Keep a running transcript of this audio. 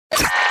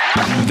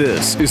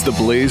This is the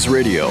Blaze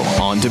Radio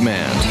on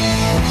demand.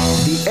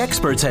 The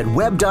experts at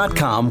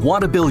Web.com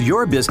want to build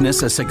your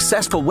business a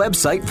successful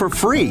website for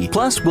free.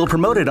 Plus, we'll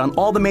promote it on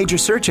all the major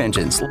search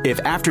engines.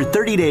 If after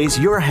 30 days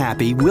you're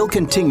happy, we'll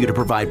continue to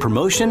provide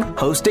promotion,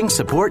 hosting,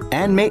 support,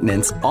 and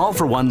maintenance, all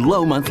for one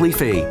low monthly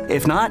fee.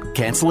 If not,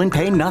 cancel and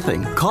pay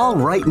nothing. Call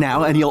right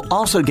now and you'll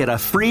also get a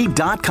free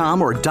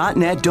 .com or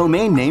 .net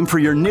domain name for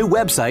your new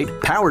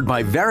website, powered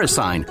by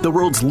VeriSign, the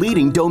world's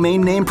leading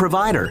domain name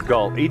provider.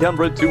 Call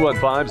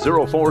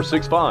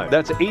 800-215-0465.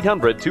 That's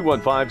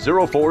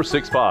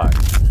 800-215-0465.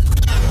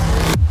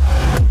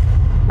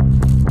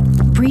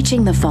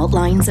 Breaching the fault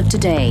lines of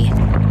today.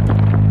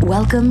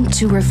 Welcome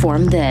to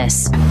Reform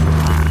This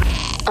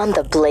on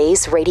the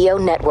Blaze Radio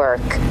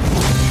Network.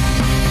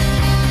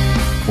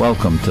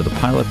 Welcome to the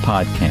pilot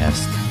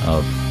podcast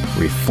of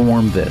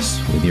Reform This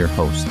with your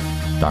host,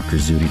 Dr.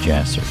 Zuhdi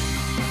Jasser.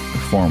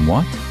 Reform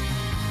what?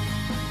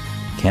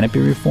 Can it be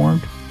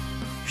reformed?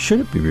 Should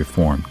it be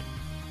reformed?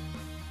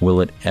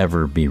 Will it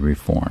ever be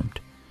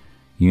reformed?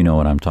 You know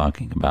what I'm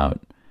talking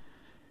about.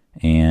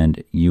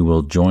 And you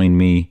will join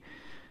me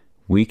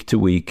week to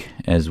week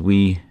as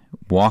we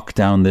walk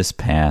down this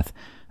path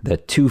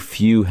that too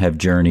few have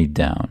journeyed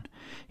down.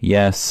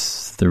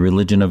 Yes, the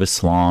religion of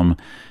Islam,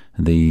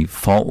 the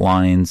fault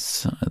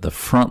lines, the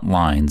front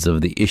lines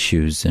of the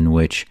issues in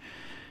which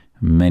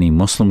many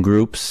Muslim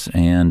groups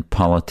and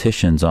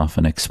politicians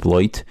often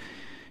exploit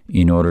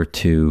in order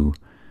to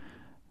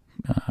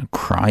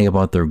cry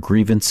about their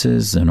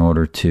grievances, in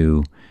order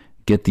to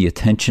get the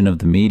attention of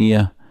the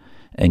media,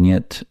 and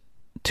yet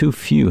too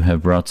few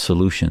have brought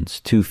solutions.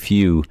 Too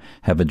few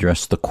have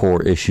addressed the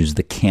core issues,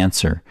 the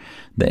cancer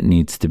that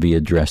needs to be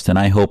addressed. And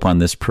I hope on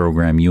this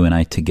program, you and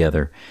I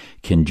together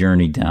can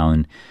journey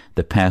down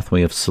the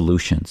pathway of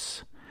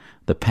solutions,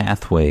 the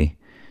pathway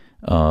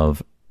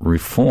of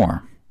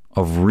reform,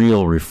 of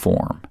real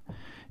reform,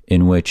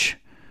 in which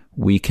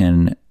we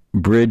can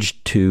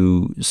bridge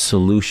to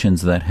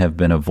solutions that have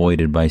been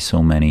avoided by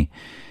so many,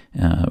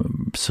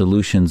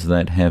 solutions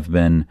that have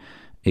been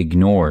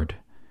ignored.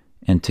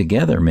 And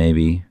together,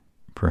 maybe,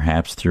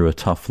 perhaps through a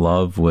tough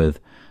love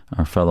with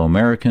our fellow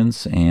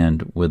Americans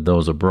and with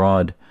those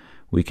abroad,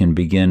 we can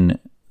begin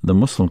the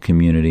Muslim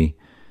community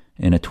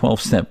in a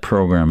 12-step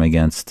program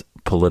against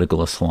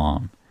political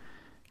Islam.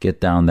 Get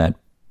down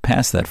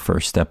past that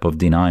first step of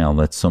denial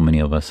that so many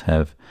of us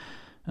have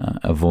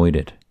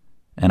avoided.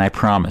 And I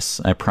promise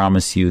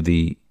you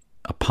the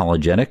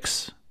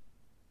apologetics,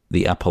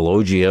 the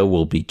apologia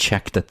will be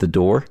checked at the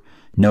door.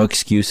 No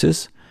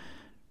excuses.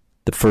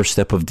 The first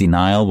step of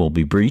denial will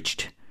be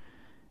breached,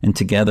 and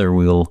together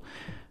we'll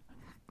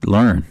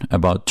learn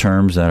about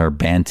terms that are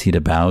bandied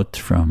about,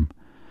 from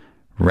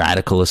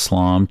radical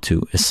Islam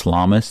to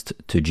Islamist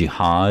to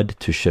jihad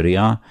to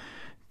Sharia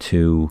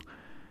to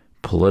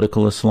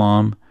political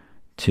Islam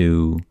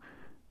to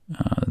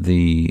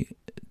the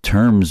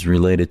terms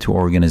related to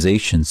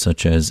organizations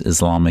such as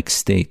Islamic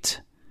State,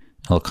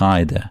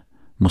 Al-Qaeda,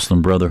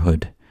 Muslim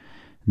Brotherhood.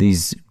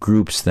 These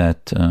groups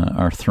that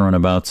are thrown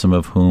about, some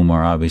of whom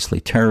are obviously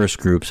terrorist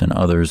groups and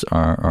others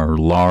are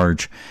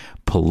large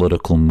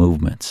political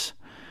movements.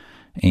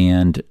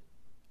 And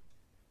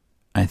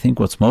I think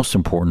what's most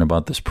important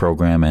about this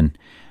program, and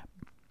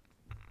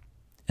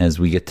as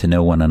we get to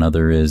know one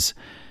another, is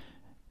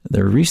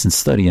there a recent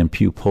study in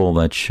Pew Poll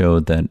that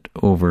showed that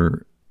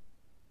over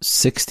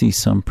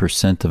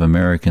 60% of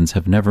Americans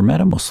have never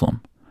met a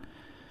Muslim.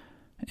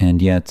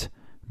 And yet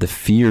the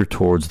fear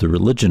towards the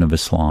religion of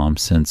Islam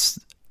since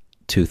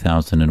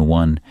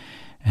 2001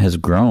 has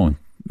grown.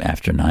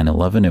 After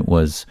 9/11, it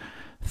was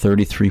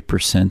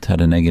 33%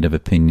 had a negative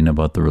opinion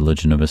about the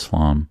religion of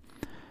Islam.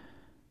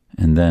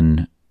 And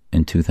then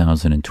in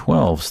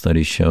 2012,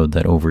 studies showed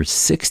that over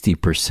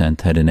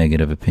 60% had a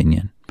negative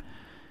opinion.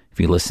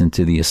 If you listen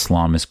to the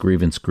Islamist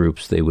grievance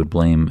groups, they would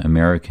blame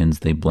Americans,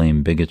 they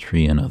blame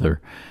bigotry and other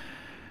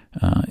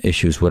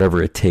issues,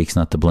 whatever it takes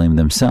not to blame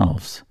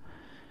themselves.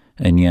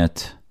 And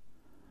yet,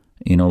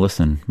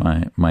 listen,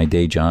 my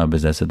day job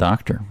is as a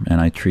doctor, and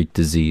I treat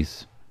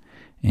disease.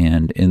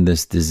 And in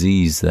this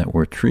disease that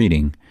we're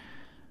treating,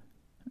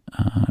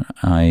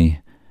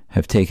 I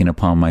have taken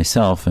upon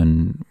myself,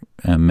 and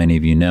many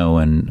of you know,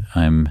 and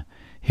I'm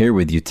here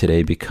with you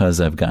today because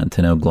I've gotten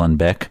to know Glenn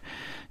Beck,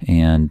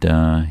 and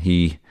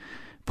he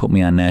put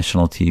me on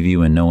national TV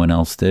when no one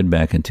else did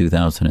back in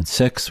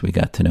 2006. We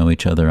got to know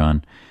each other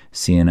on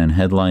CNN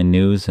Headline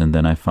News, and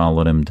then I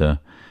followed him to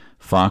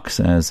Fox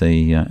as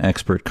a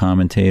expert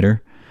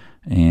commentator,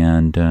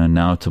 and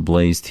now to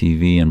Blaze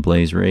TV and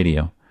Blaze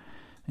Radio.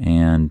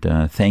 And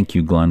thank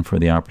you, Glenn, for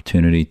the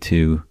opportunity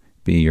to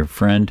be your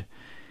friend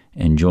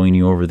and join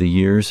you over the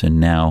years, and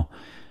now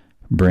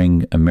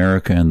bring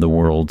America and the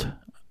world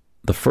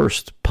the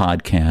first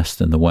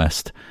podcast in the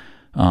West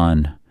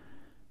on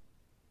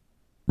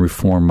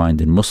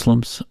reform-minded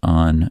Muslims,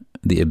 on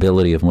the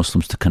ability of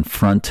Muslims to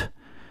confront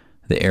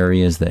the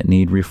areas that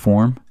need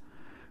reform.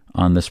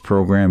 On this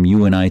program,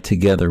 you and I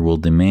together will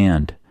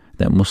demand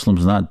that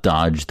Muslims not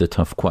dodge the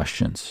tough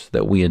questions,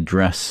 that we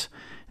address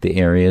the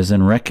areas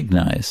and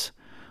recognize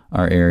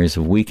our areas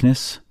of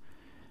weakness,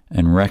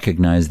 and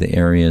recognize the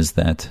areas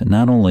that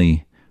not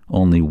only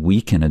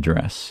we can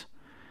address,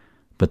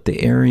 but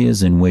the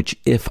areas in which,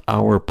 if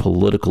our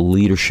political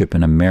leadership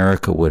in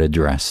America would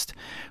address,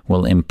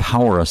 will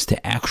empower us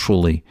to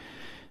actually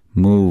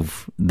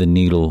move the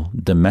needle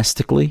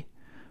domestically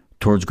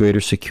towards greater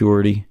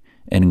security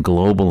and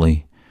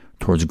globally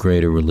towards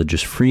greater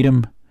religious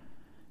freedom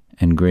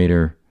and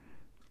greater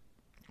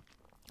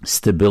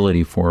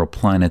stability for a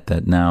planet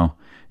that now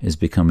is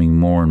becoming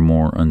more and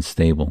more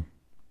unstable.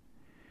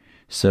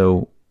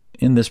 So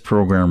in this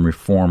program,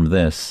 Reform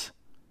This,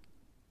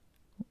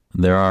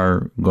 there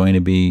are going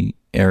to be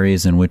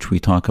areas in which we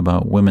talk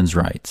about women's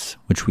rights,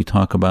 which we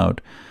talk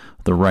about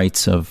the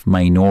rights of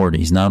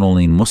minorities, not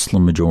only in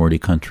Muslim-majority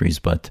countries,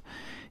 but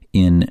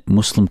in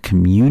Muslim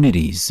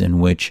communities in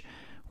which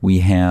we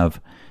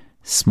have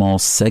small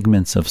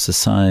segments of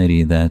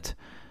society that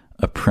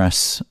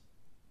oppress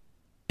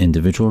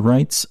individual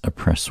rights,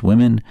 oppress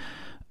women,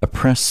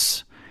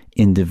 oppress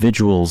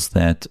individuals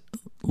that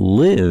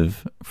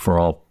live, for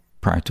all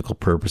practical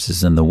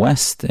purposes, in the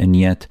West, and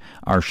yet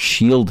are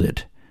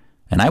shielded.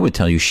 And I would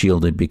tell you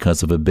shielded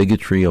because of a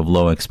bigotry of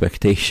low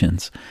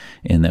expectations,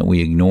 in that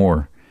we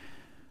ignore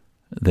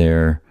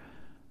their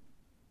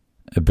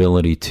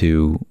ability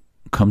to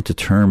come to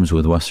terms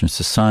with Western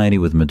society,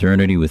 with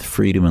modernity, with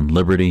freedom and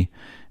liberty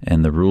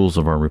and the rules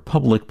of our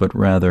republic, but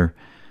rather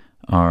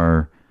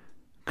are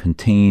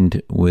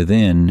contained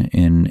within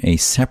in a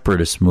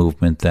separatist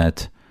movement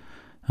that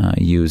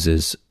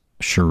uses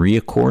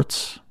Sharia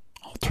courts,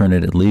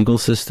 alternative legal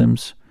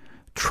systems,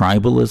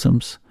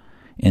 tribalisms,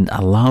 and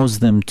allows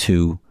them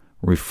to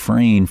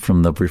refrain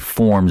from the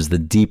reforms, the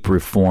deep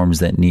reforms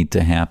that need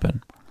to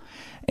happen.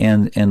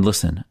 And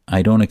listen,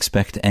 I don't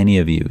expect any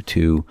of you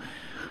to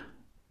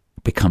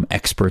become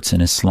experts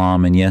in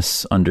Islam. And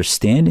yes,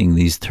 understanding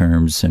these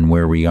terms and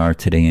where we are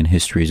today in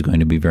history is going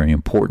to be very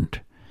important.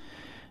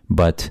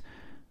 But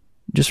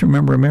just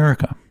remember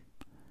America.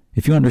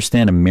 If you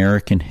understand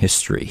American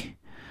history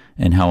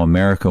and how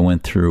America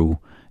went through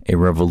a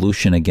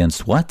revolution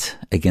against what?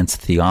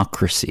 Against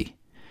theocracy,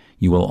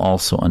 you will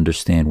also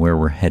understand where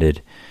we're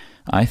headed,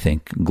 I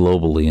think,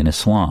 globally in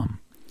Islam.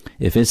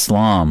 If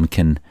Islam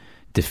can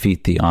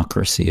defeat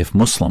theocracy, if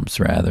Muslims,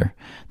 rather,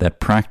 that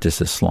practice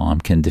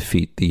Islam can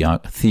defeat the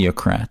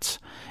theocrats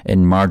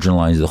and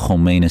marginalize the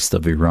Khomeinists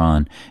of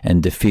Iran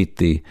and defeat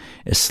the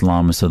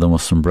Islamists of the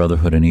Muslim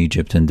Brotherhood in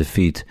Egypt and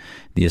defeat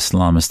the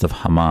Islamists of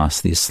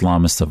Hamas, the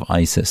Islamists of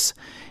ISIS,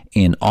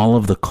 and all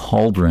of the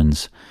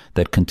cauldrons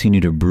that continue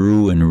to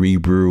brew and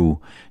rebrew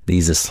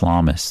these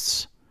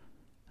Islamists,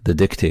 the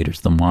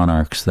dictators, the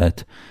monarchs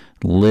that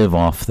live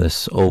off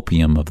this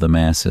opium of the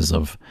masses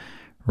of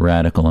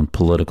radical and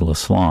political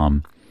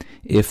Islam,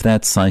 if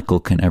that cycle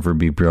can ever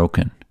be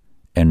broken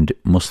and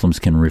Muslims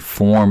can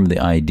reform the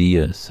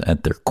ideas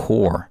at their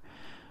core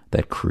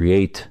that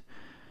create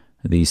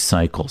these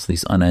cycles,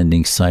 these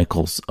unending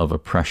cycles of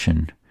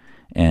oppression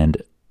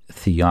and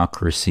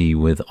theocracy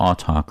with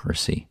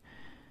autocracy,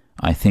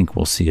 I think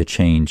we'll see a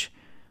change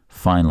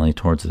finally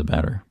towards the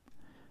better.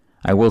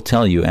 I will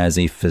tell you as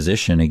a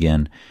physician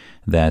again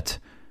that,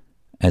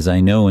 as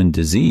I know in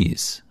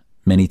disease,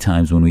 many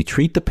times when we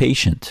treat the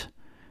patient,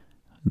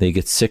 they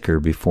get sicker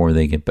before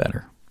they get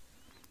better.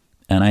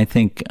 And I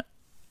think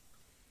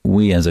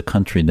we as a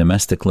country,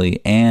 domestically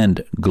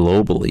and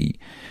globally,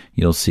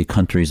 you'll see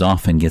countries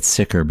often get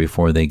sicker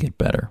before they get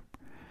better.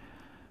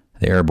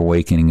 The Arab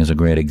Awakening is a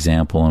great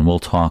example, and we'll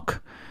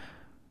talk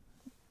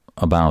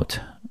about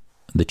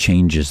the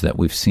changes that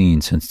we've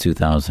seen since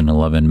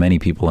 2011. Many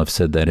people have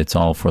said that it's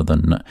all for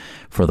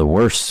the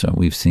worse. So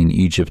we've seen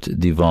Egypt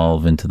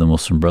devolve into the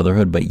Muslim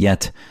Brotherhood, but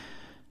yet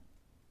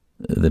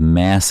the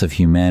mass of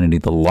humanity,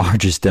 the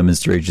largest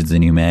demonstrations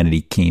in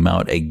humanity, came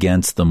out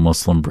against the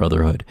Muslim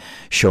Brotherhood,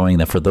 showing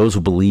that for those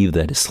who believe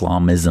that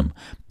Islamism,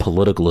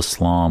 political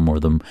Islam, or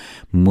the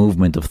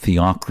movement of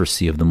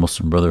theocracy of the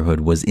Muslim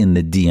Brotherhood was in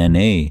the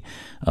DNA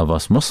of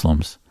us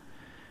Muslims,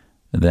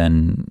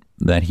 then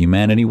that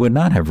humanity would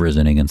not have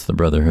risen against the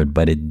Brotherhood,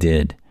 but it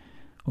did.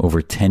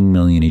 Over 10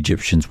 million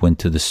Egyptians went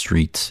to the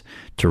streets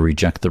to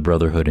reject the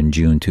Brotherhood in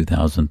June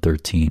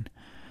 2013.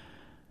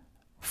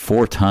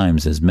 4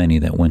 times as many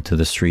that went to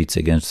the streets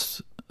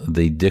against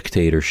the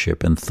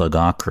dictatorship and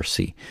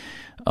thugocracy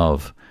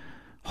of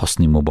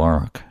Hosni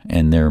Mubarak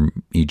and their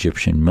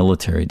Egyptian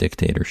military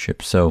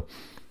dictatorship. So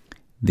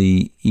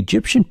the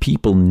Egyptian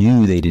people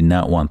knew they did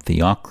not want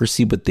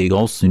theocracy, but they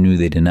also knew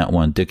they did not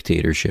want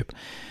dictatorship.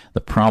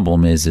 The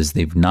problem is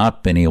they've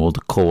not been able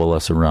to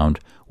coalesce around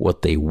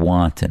what they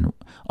want and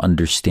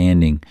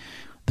understanding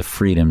the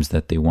freedoms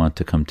that they want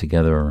to come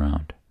together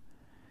around.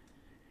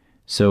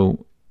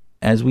 So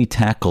as we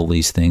tackle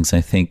these things,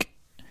 I think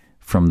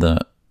from the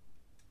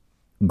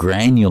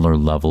granular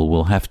level,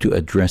 we'll have to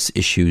address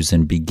issues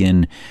and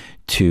begin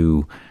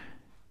to,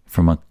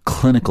 from a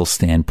clinical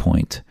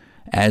standpoint,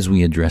 as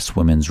we address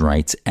women's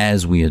rights,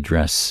 as we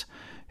address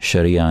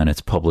Sharia in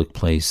its public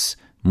place,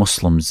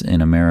 Muslims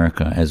in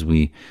America, as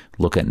we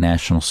look at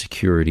national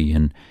security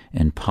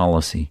and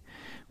policy,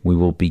 we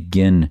will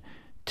begin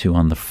to,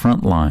 on the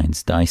front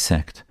lines,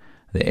 dissect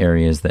the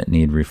areas that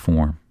need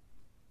reform.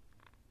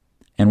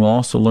 And we'll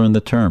also learn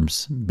the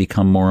terms,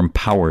 become more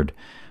empowered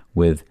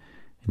with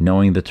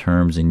knowing the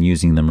terms and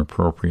using them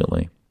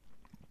appropriately.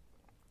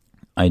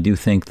 I do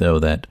think, though,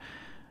 that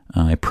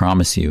I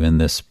promise you in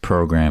this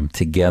program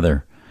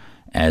together,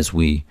 as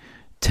we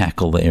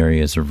tackle the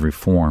areas of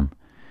reform,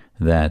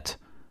 that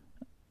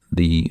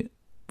the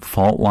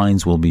fault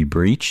lines will be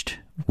breached.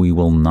 We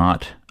will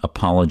not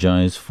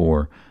apologize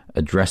for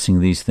addressing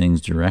these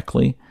things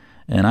directly,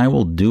 and I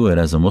will do it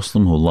as a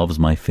Muslim who loves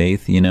my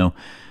faith. You know,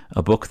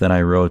 a book that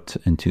I wrote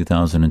in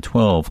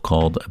 2012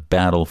 called A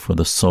Battle for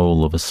the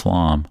Soul of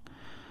Islam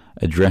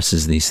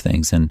addresses these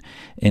things. And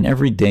in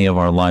every day of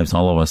our lives,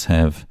 all of us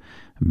have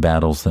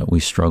battles that we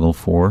struggle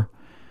for.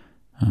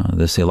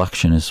 This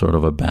election is sort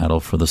of a battle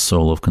for the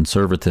soul of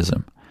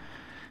conservatism.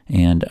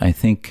 And I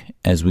think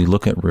as we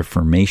look at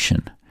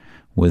reformation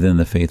within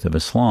the faith of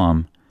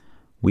Islam,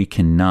 we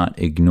cannot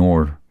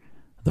ignore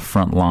the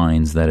front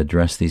lines that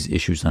address these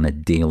issues on a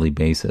daily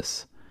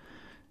basis.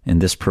 In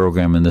this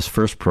program, in this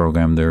first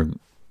program, there,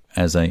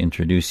 as I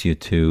introduce you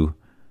to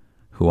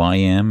who I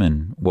am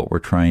and what we're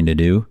trying to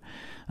do,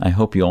 I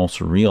hope you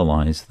also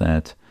realize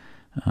that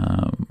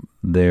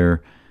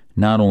there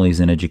not only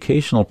is an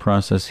educational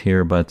process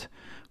here, but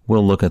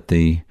we'll look at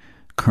the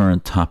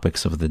current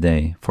topics of the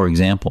day. For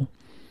example,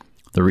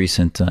 the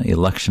recent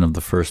election of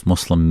the first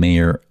Muslim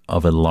mayor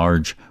of a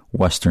large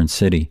Western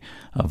city,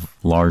 of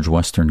large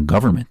Western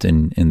government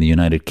in the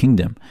United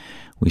Kingdom.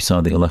 We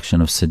saw the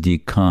election of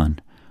Sadiq Khan.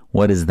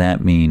 What does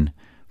that mean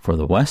for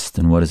the West,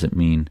 and what does it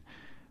mean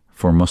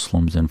for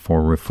Muslims and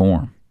for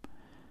reform?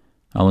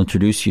 I'll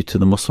introduce you to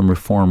the Muslim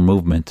reform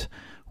movement,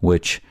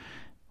 which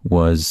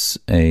was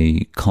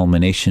a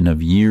culmination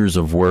of years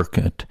of work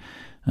at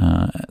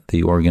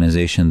the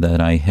organization that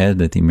I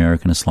head at the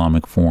American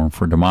Islamic Forum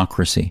for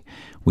Democracy.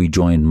 We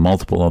joined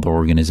multiple other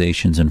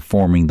organizations in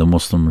forming the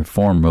Muslim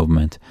reform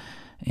movement,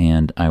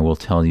 and I will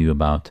tell you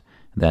about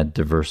that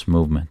diverse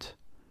movement.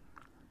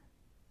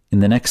 In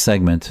the next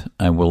segment,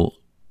 I will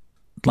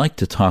like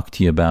to talk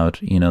to you about,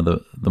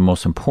 the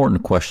most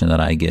important question that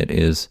I get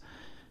is,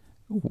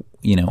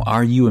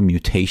 are you a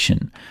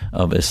mutation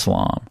of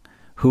Islam?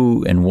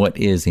 Who and what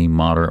is a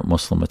moderate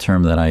Muslim? A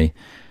term that I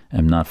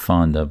am not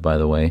fond of, by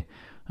the way.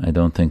 I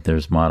don't think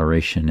there's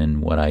moderation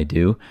in what I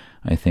do.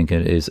 I think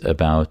it is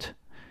about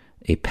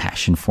a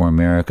passion for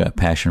America, a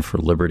passion for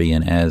liberty,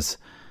 and as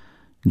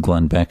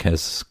Glenn Beck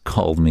has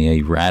called me,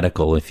 a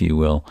radical, if you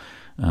will,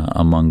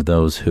 among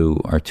those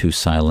who are too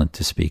silent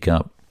to speak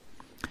up.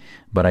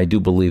 But I do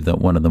believe that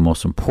one of the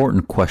most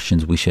important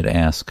questions we should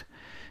ask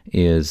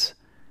is,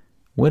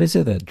 what is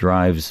it that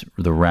drives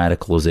the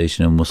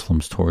radicalization of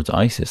Muslims towards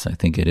ISIS? I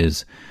think it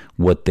is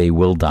what they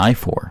will die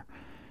for.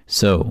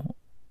 So,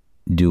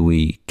 do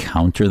we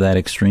counter that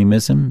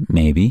extremism?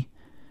 Maybe.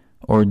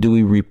 Or do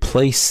we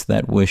replace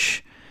that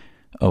wish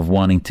of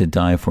wanting to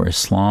die for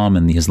Islam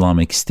and the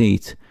Islamic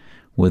State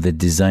with a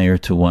desire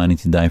to wanting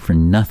to die for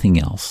nothing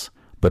else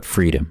but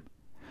freedom?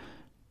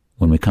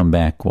 When we come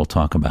back, we'll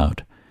talk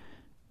about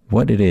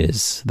what it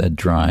is that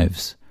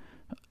drives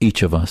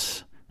each of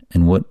us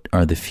and what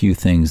are the few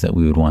things that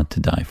we would want to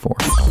die for.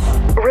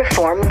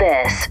 Reform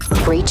This.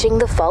 Breaching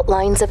the fault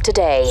lines of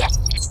today.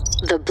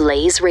 The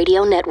Blaze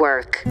Radio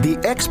Network. The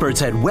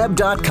experts at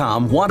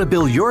Web.com want to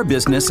build your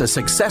business a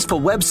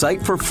successful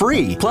website for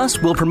free. Plus,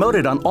 we'll promote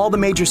it on all the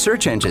major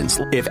search engines.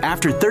 If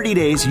after 30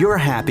 days you're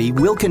happy,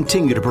 we'll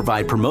continue to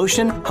provide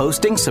promotion,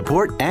 hosting,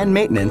 support, and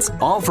maintenance,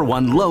 all for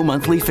one low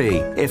monthly fee.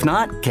 If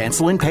not,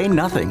 cancel and pay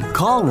nothing.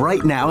 Call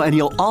right now and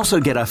you'll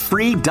also get a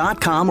free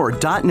 .com or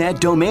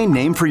 .net domain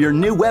name for your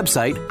new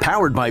website,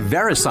 powered by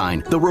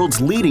VeriSign, the world's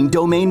leading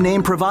domain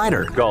name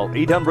provider. Call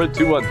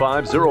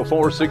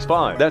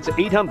 800-215-0465. That's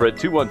 800-215-0465.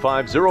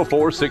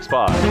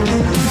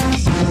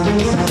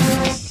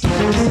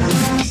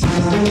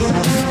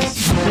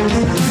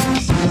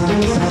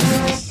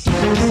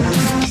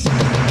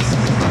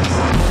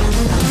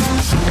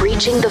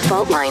 Breaching the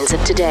fault lines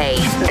of today.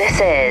 This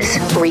is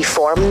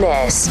Reform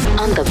This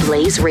on the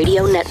Blaze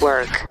Radio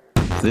Network.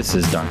 This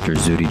is Dr.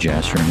 Zuhdi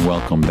Jasser, and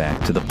welcome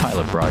back to the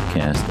pilot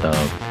broadcast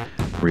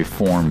of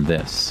Reform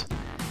This.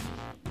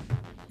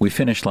 We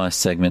finished last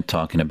segment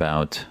talking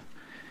about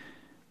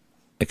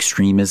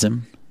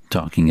extremism,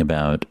 talking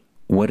about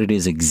what it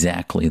is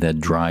exactly that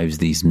drives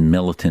these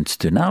militants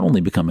to not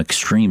only become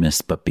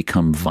extremists, but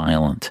become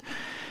violent.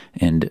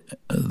 And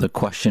the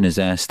question is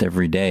asked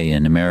every day,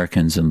 and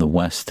Americans in the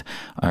West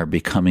are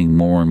becoming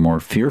more and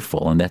more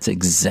fearful, and that's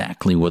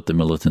exactly what the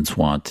militants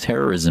want.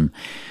 Terrorism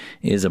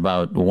is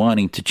about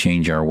wanting to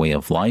change our way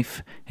of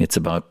life. It's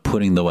about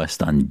putting the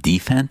West on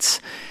defense.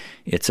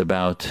 It's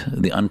about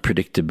the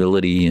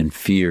unpredictability and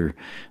fear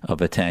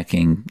of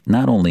attacking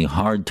not only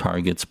hard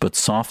targets, but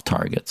soft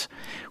targets.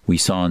 We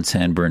saw in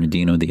San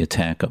Bernardino the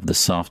attack of the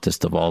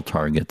softest of all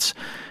targets,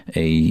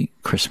 a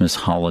Christmas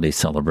holiday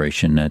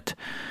celebration at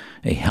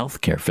a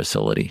healthcare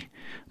facility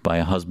by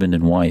a husband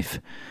and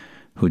wife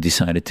who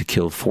decided to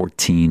kill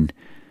 14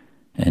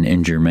 and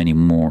injure many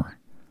more.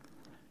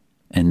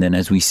 And then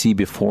as we see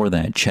before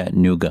that,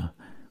 Chattanooga,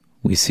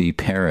 we see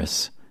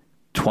Paris,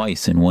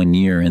 twice in 1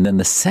 year. And then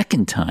the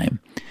second time,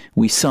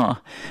 we saw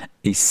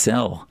a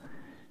cell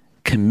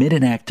commit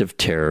an act of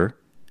terror,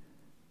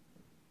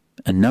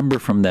 a number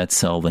from that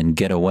cell then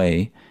get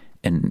away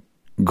and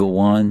go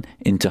on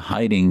into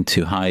hiding,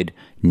 to hide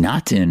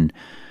not in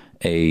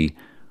a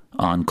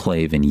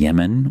enclave in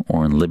Yemen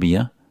or in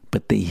Libya,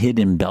 but they hid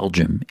in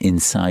Belgium,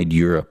 inside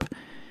Europe,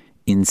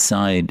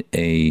 inside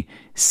a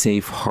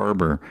safe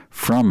harbor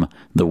from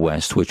the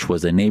West, which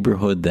was a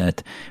neighborhood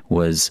that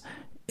was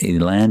a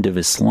land of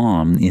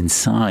Islam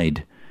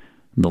inside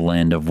the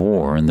land of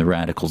war. And the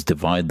radicals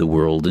divide the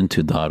world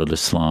into Dar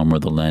al-Islam, or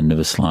the land of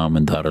Islam,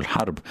 and Dar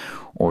al-Harb,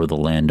 or the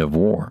land of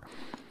war.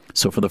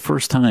 So for the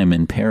first time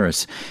in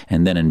Paris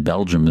and then in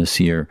Belgium this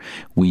year,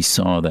 we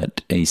saw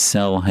that a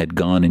cell had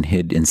gone and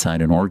hid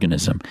inside an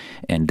organism,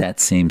 and that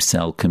same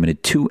cell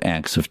committed 2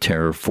 acts of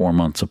terror 4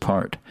 months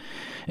apart.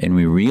 And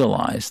we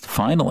realized,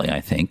 finally,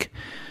 I think,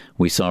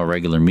 we saw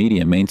regular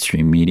media,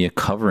 mainstream media,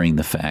 covering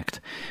the fact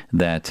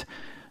that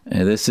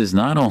this is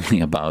not only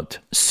about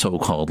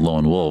so-called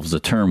lone wolves, a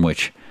term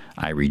which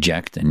I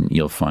reject, and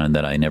you'll find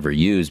that I never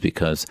use,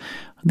 because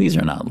these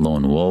are not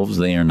lone wolves.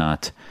 They are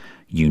not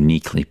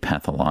uniquely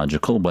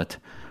pathological, but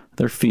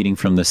they're feeding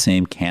from the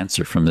same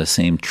cancer, from the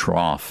same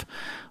trough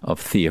of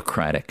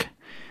theocratic,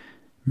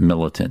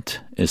 militant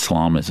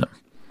Islamism.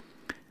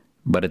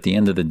 But at the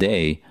end of the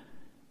day,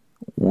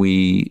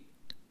 we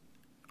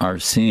are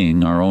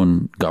seeing our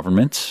own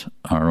governments,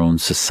 our own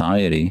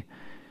society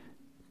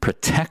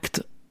protect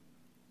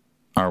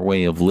our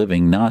way of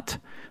living, not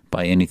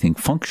by anything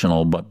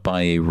functional, but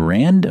by a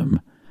random,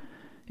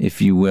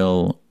 if you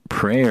will,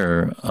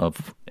 prayer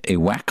of a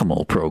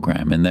whack-a-mole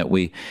program. And that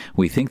we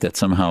think that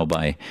somehow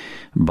by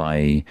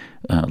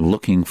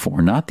looking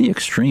for not the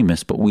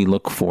extremists, but we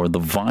look for the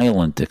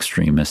violent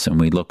extremists, and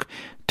we look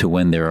to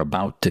when they're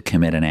about to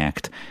commit an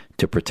act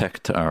to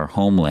protect our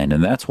homeland.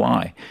 And that's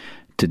why,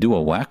 to do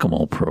a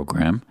whack-a-mole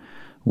program,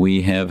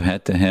 we have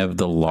had to have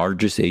the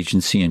largest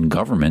agency in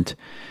government,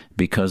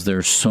 because there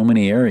are so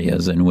many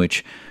areas in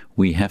which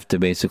we have to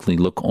basically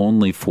look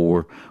only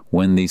for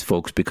when these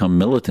folks become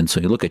militant. So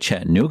you look at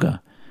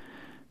Chattanooga,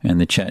 and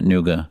the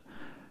Chattanooga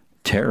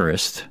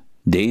terrorist,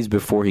 days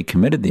before he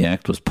committed the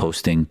act, was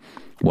posting,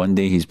 one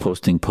day he's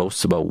posting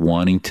posts about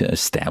wanting to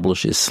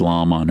establish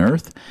Islam on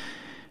earth,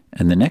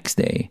 and the next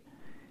day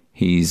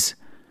he's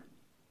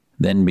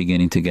then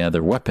beginning to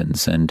gather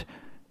weapons. And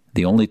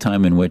the only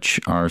time in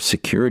which our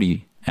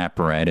security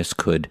apparatus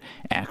could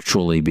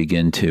actually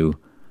begin to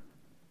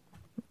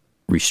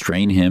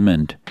restrain him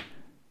and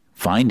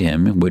find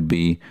him would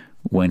be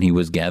when he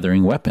was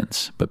gathering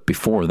weapons. But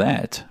before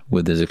that,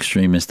 with his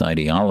extremist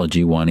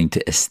ideology wanting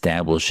to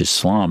establish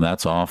Islam,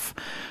 that's off.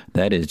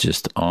 That is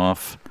just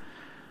off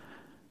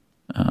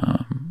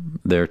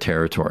their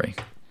territory.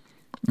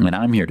 And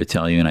I'm here to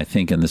tell you, and I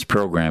think in this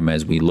program,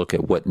 as we look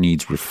at what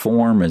needs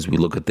reform, as we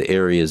look at the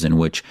areas in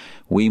which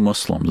we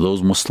Muslims,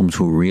 those Muslims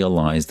who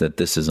realize that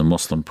this is a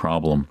Muslim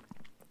problem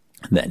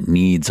that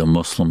needs a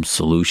Muslim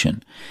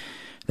solution,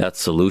 that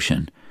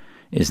solution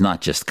is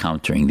not just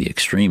countering the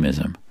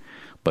extremism,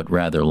 but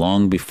rather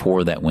long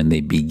before that, when they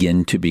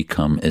begin to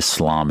become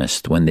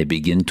Islamist, when they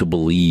begin to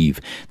believe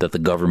that the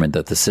government,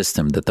 that the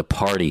system, that the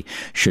party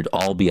should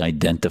all be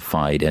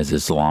identified as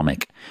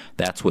Islamic.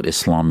 That's what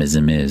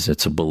Islamism is.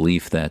 It's a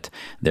belief that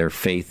their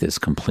faith is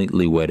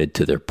completely wedded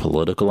to their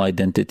political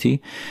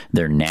identity,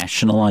 their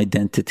national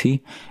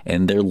identity,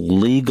 and their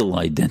legal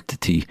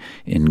identity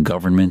in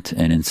government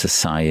and in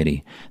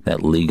society.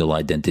 That legal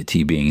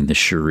identity being the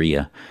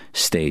Sharia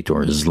state,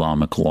 or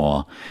Islamic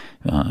law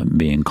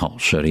being called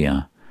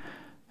Sharia.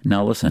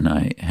 Now listen,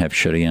 I have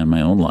Sharia in my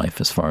own life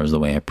as far as the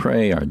way I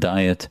pray, our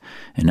diet,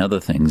 and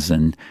other things.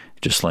 And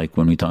just like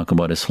when we talk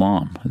about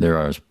Islam, there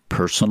are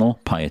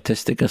personal,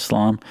 pietistic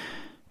Islam,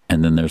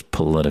 and then there's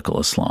political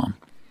Islam.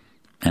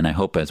 And I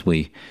hope as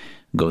we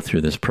go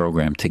through this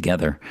program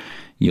together,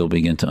 you'll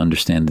begin to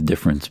understand the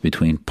difference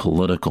between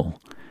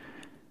political,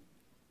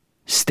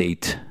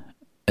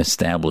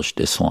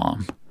 state-established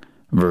Islam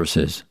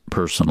versus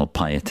personal,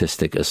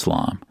 pietistic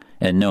Islam.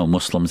 And no,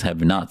 Muslims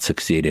have not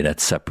succeeded at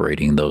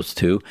separating those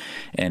two.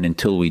 And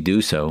until we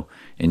do so,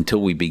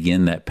 until we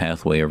begin that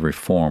pathway of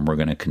reform, we're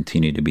going to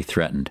continue to be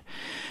threatened.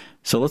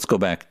 So let's go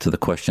back to the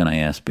question I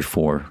asked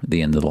before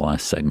the end of the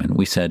last segment.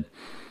 We said,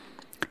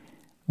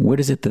 what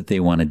is it that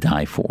they want to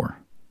die for?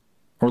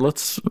 Or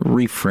let's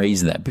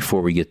rephrase that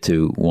before we get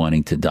to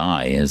wanting to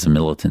die as a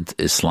militant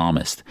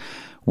Islamist.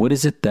 What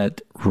is it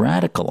that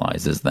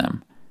radicalizes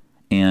them?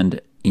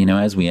 And, you know,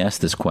 as we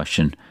asked this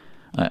question,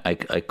 I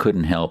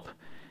couldn't help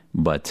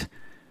but,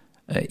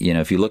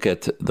 if you look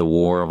at the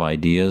war of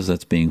ideas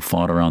that's being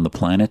fought around the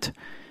planet,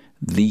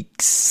 the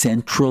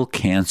central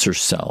cancer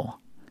cell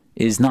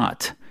is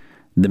not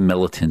the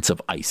militants of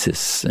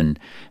ISIS, and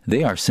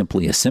they are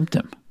simply a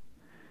symptom.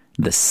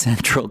 The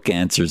central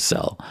cancer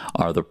cell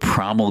are the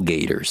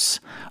promulgators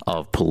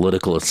of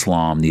political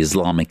Islam, the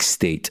Islamic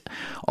State,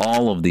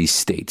 all of these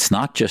states,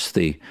 not just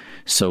the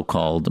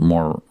so-called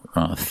more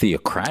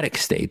theocratic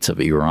states of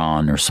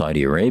Iran or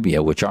Saudi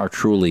Arabia, which are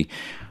truly,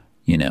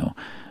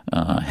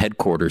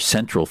 headquarters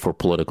central for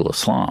political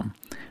Islam.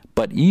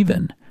 But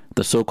even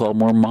the so-called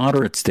more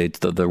moderate states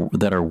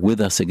that are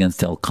with us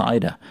against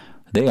al-Qaeda,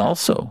 they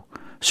also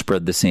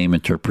spread the same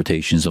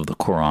interpretations of the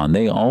Quran.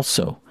 They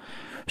also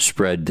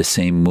spread the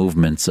same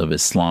movements of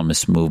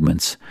Islamist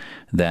movements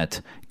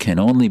that can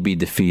only be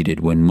defeated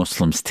when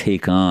Muslims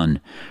take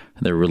on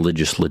their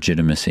religious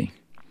legitimacy.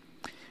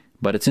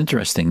 But it's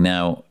interesting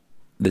now,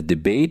 the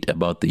debate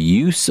about the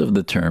use of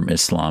the term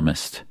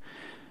Islamist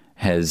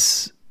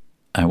has,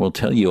 I will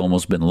tell you,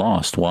 almost been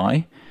lost.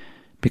 Why?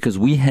 Because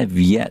we have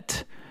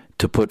yet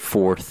to put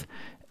forth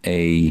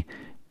a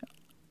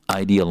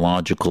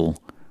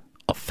ideological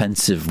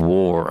offensive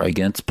war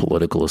against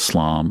political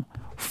Islam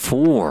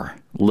for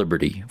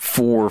liberty,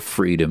 for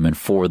freedom, and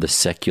for the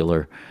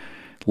secular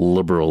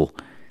liberal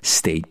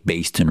state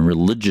based in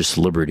religious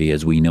liberty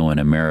as we know in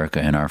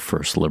America, and our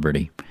first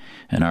liberty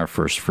and our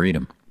first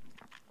freedom.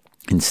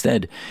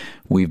 Instead,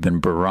 we've been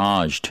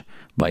barraged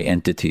by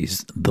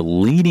entities, the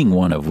leading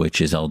one of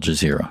which is Al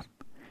Jazeera.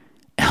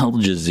 Al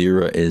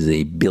Jazeera is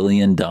a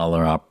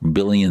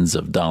billions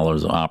of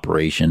dollars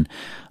operation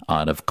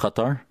out of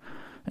Qatar,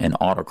 an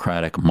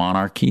autocratic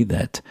monarchy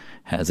that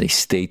has a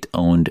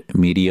state-owned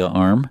media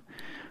arm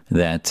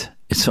that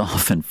is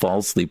often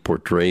falsely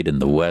portrayed in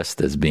the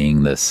West as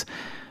being this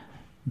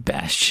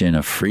bastion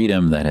of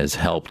freedom that has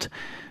helped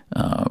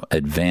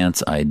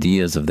advance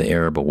ideas of the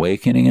Arab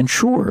awakening. And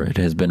sure, it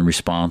has been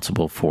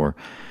responsible for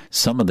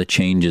some of the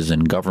changes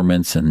in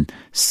governments and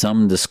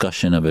some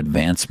discussion of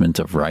advancement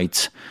of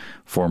rights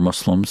for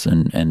Muslims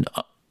and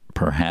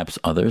perhaps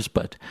others,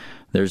 but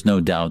there's no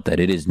doubt that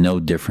it is no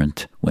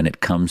different when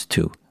it comes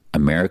to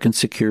American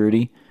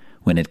security,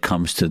 when it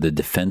comes to the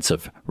defense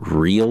of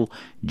real,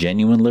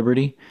 genuine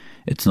liberty.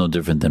 It's no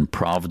different than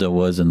Pravda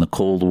was in the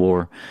Cold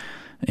War.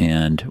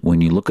 And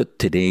when you look at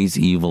today's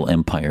evil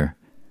empire,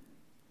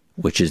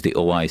 which is the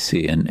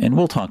OIC, and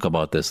we'll talk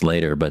about this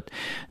later, but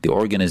the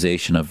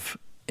Organization of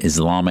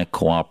Islamic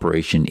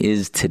Cooperation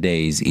is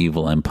today's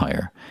evil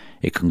empire,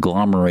 a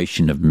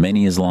conglomeration of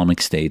many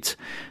Islamic states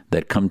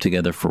that come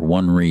together for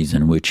one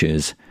reason, which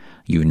is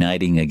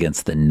uniting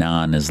against the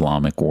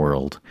non-Islamic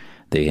world.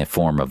 They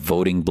form a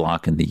voting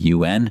bloc in the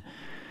UN,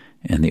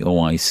 and the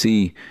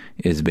OIC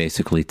is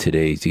basically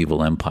today's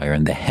evil empire.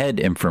 And the head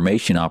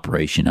information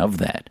operation of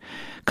that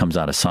comes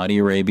out of Saudi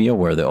Arabia,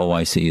 where the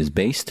OIC is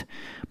based,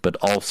 but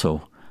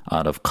also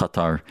out of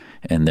Qatar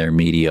and their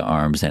media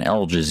arms. And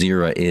Al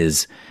Jazeera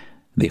is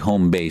the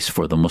home base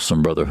for the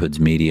Muslim Brotherhood's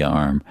media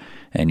arm.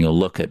 And you'll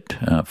look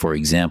at, for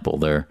example,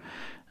 their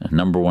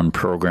number one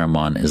program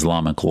on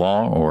Islamic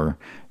law or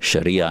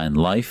Sharia and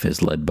life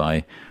is led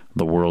by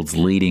the world's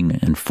leading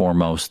and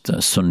foremost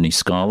Sunni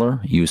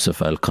scholar,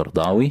 Yusuf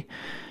al-Qaradawi.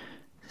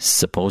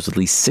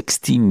 Supposedly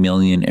 60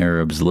 million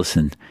Arabs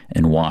listen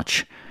and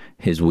watch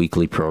his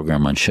weekly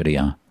program on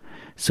Sharia.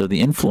 So the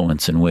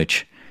influence in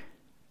which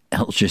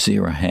Al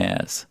Jazeera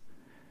has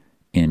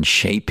in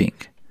shaping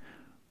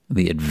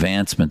the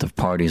advancement of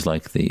parties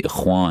like the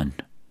Ikhwan,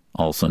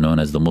 also known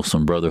as the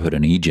Muslim Brotherhood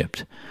in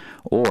Egypt,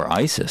 or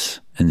ISIS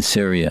in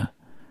Syria,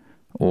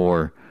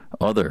 or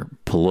other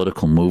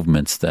political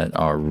movements that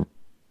are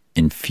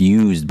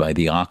infused by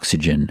the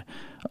oxygen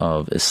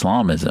of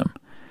Islamism,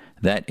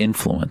 that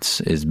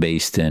influence is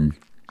based in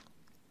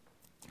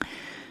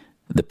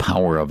the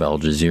power of Al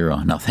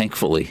Jazeera. Now,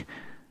 thankfully,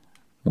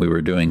 we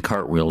were doing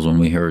cartwheels when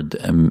we heard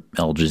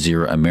Al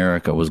Jazeera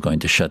America was going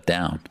to shut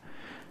down,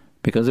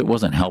 because it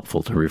wasn't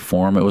helpful to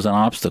reform. It was an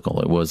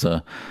obstacle. It was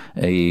a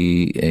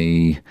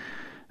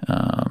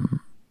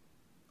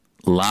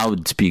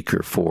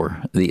loudspeaker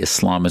for the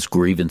Islamist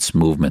grievance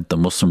movement, the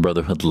Muslim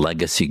Brotherhood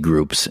legacy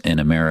groups in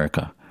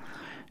America.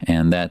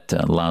 And that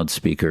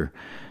loudspeaker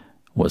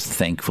was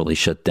thankfully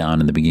shut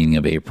down in the beginning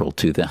of April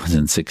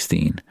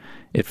 2016.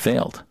 It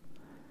failed.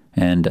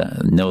 And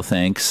no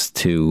thanks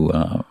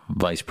to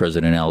Vice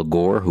President Al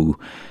Gore, who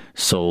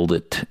sold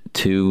it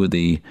to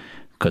the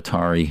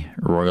Qatari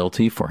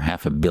royalty for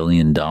 $500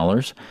 million.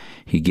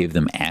 He gave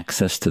them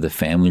access to the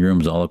family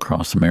rooms all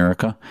across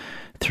America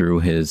through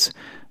his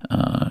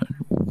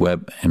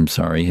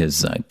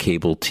his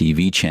cable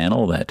TV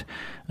channel that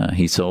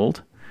he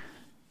sold.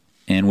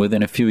 And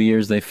within a few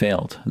years, they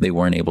failed. They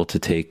weren't able to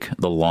take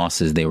the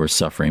losses they were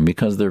suffering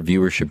because their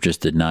viewership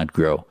just did not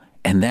grow.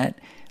 And that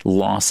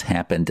loss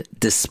happened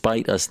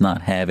despite us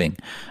not having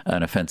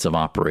an offensive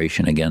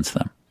operation against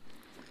them.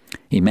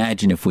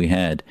 Imagine if we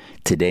had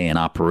today an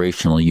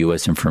operational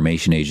U.S.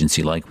 information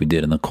agency like we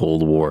did in the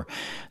Cold War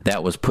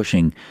that was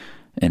pushing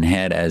and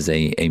had as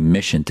a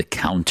mission to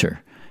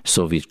counter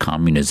Soviet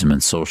communism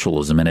and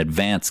socialism and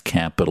advance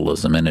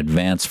capitalism and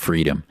advance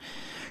freedom.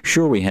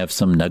 Sure, we have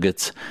some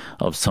nuggets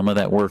of some of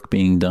that work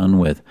being done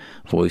with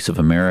Voice of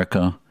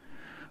America,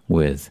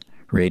 with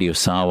Radio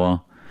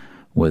Sawa,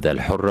 with Al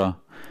Hurra.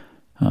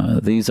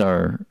 These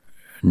are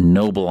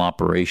noble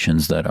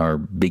operations that are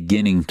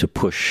beginning to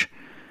push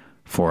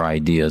for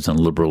ideas and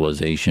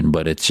liberalization,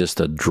 but it's just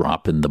a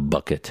drop in the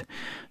bucket.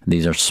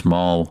 These are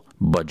small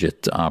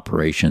budget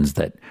operations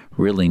that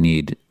really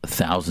need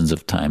thousands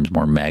of times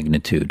more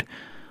magnitude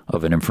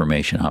of an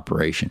information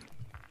operation.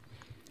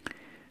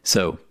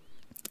 So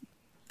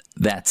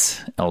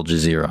that's Al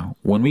Jazeera.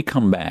 When we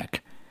come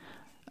back,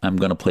 I'm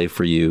going to play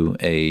for you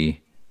a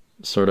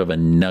sort of a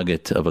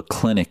nugget of a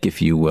clinic,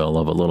 if you will,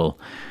 of a little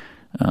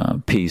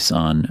piece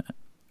on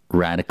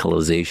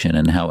radicalization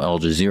and how Al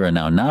Jazeera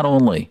now not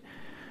only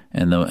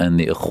and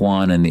the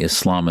Ikhwan and the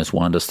Islamists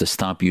want us to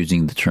stop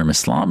using the term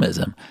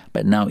Islamism,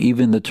 but now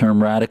even the term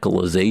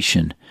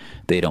radicalization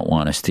they don't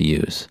want us to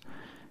use.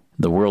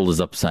 The world is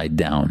upside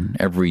down.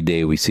 Every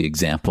day we see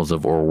examples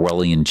of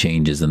Orwellian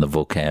changes in the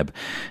vocab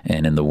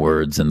and in the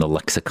words and the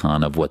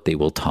lexicon of what they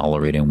will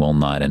tolerate and will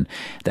not. And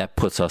that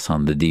puts us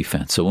on the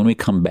defense. So when we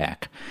come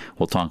back,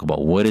 we'll talk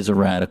about what is a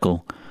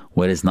radical,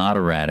 what is not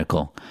a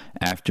radical,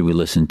 after we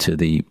listen to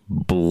the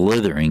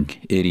blithering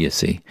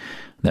idiocy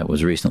that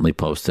was recently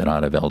posted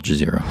out of Al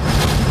Jazeera.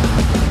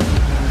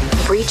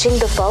 Breaching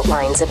the fault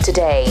lines of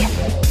today.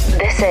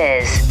 This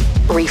is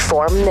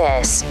Reform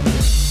This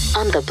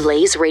on the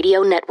Blaze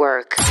Radio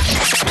Network.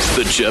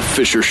 The Jeff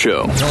Fisher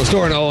Show. A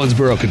store in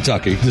Owensboro,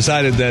 Kentucky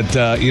decided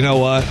that, you know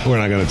what, we're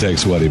not going to take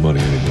sweaty money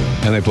anymore.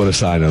 And they put a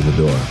sign on the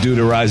door. Due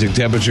to rising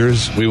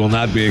temperatures, we will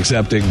not be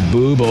accepting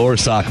boob or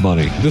sock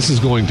money. This is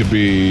going to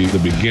be the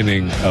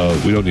beginning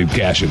of we don't need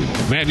cash anymore.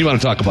 Man, you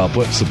want to talk about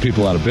putting some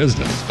people out of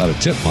business, out of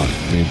tip money.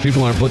 I mean,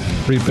 people aren't putting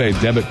prepaid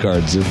debit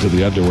cards into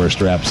the underwear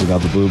straps and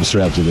on the boob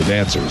straps of the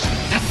dancers.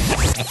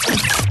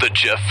 The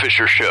Jeff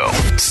Fisher Show.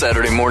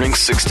 Saturday morning,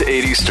 6 to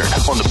 8 Eastern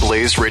on the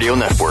Blaze Radio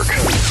Network.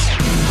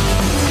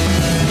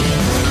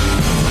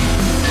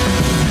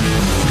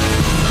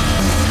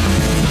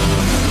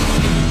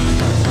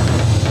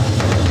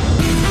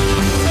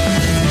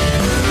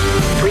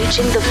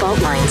 Breaching the fault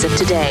lines of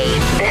today.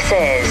 This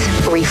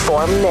is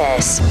Reform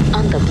This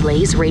on the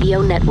Blaze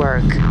Radio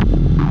Network.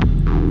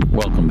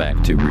 Welcome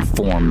back to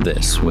Reform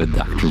This with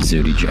Dr.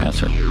 Zuhdi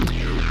Jasser.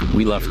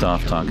 We left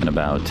off talking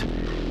about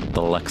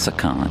the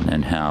lexicon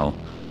and how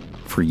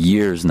for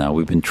years now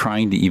we've been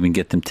trying to even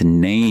get them to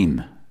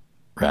name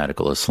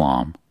radical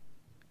Islam,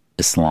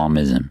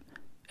 Islamism,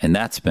 and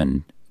that's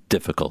been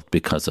difficult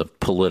because of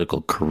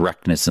political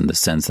correctness in the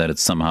sense that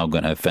it's somehow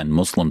going to offend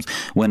Muslims,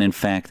 when in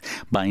fact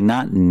by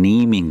not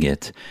naming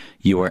it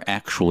you are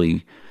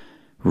actually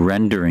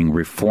rendering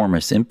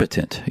reformists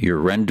impotent. You're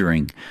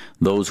rendering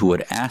those who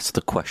would ask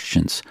the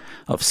questions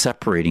of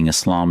separating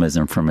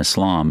Islamism from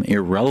Islam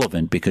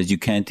irrelevant, because you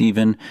can't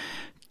even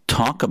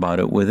talk about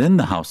it within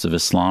the House of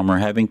Islam or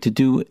having to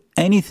do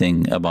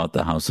anything about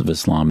the House of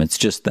Islam. It's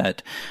just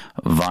that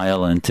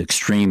violent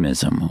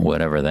extremism,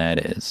 whatever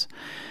that is.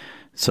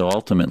 So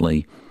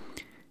ultimately,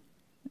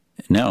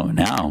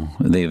 now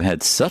they've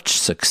had such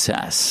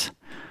success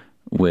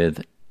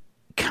with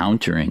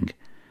countering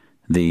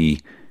the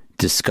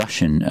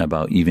discussion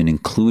about even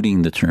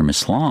including the term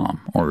Islam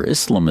or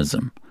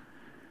Islamism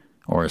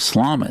or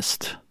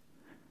Islamist.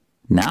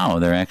 Now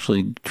they're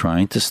actually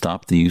trying to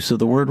stop the use of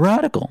the word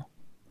radical.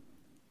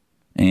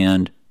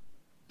 And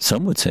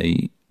some would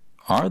say,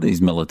 are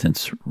these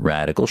militants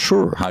radical?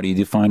 Sure. How do you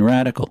define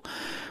radical?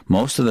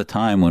 Most of the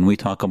time when we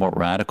talk about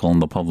radical in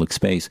the public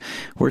space,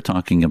 we're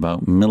talking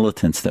about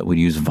militants that would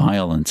use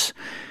violence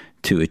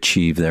to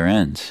achieve their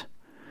ends.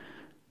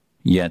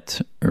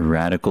 Yet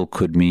radical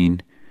could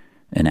mean,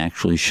 and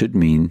actually should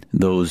mean,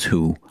 those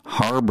who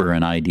harbor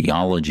an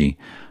ideology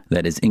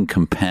that is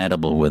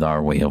incompatible with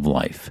our way of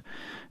life,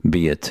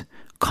 be it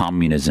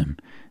communism,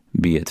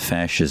 be it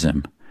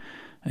fascism,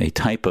 a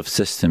type of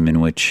system in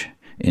which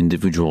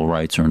individual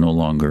rights are no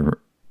longer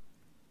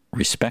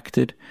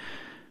respected,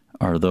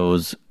 are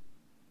those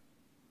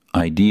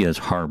ideas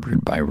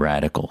harbored by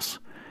radicals.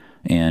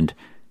 And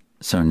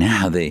so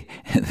now they've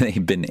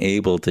been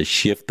able to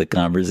shift the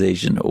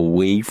conversation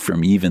away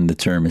from even the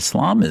term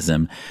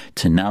Islamism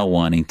to now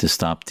wanting to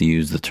stop to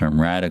use the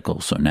term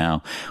radical. So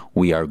now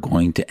we are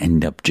going to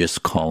end up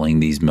just calling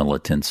these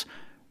militants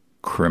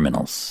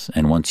criminals.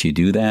 And once you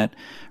do that,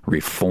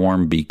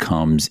 reform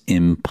becomes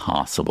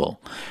impossible.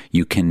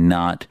 You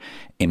cannot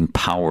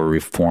empower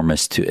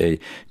reformists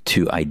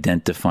to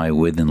identify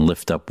with and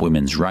lift up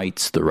women's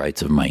rights, the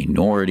rights of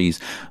minorities,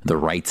 the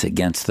rights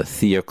against the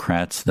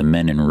theocrats, the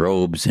men in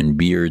robes and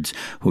beards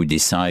who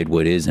decide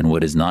what is and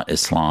what is not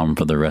Islam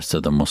for the rest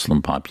of the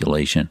Muslim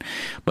population.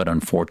 But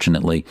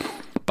unfortunately,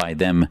 by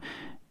them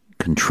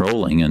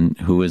controlling, and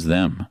who is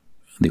them?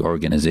 The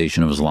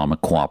Organization of Islamic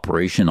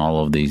Cooperation,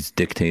 all of these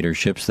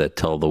dictatorships that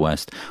tell the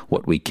West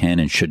what we can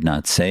and should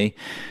not say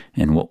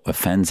and what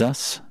offends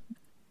us.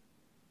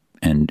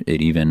 And it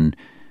even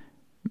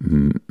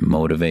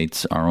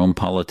motivates our own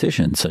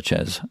politicians, such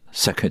as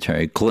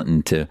Secretary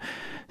Clinton, to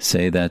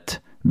say that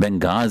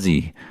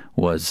Benghazi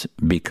was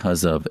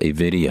because of a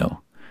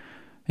video.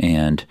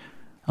 And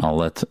I'll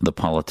let the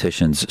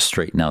politicians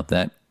straighten out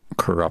that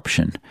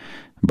corruption.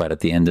 But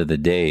at the end of the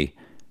day,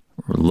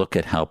 look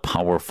at how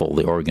powerful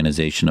the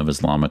Organization of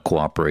Islamic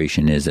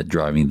Cooperation is at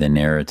driving the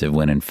narrative,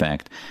 when in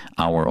fact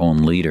our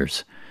own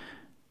leaders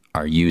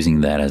are using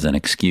that as an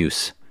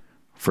excuse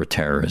for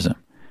terrorism.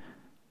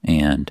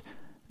 And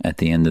at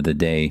the end of the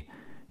day,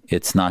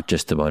 it's not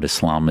just about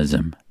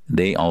Islamism.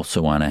 They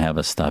also want to have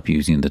us stop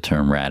using the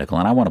term radical.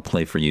 And I want to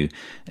play for you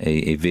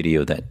a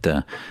video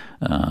that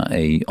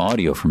a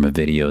audio from a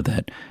video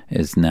that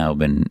has now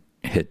been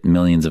hit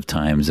millions of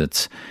times.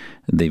 It's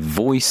the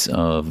voice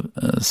of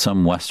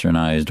some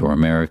westernized or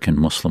American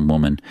Muslim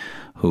woman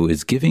who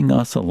is giving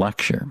us a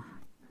lecture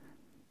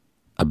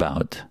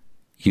about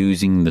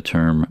using the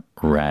term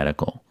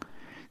radical.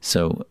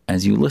 So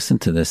as you listen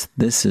to this,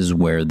 this is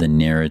where the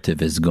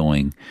narrative is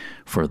going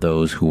for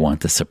those who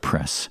want to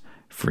suppress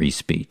free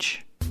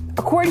speech.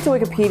 According to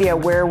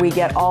Wikipedia, where we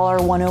get all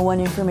our 101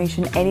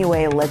 information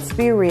anyway, let's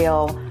be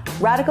real,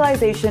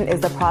 radicalization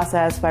is the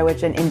process by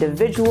which an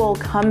individual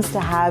comes to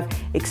have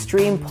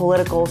extreme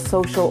political,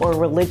 social, or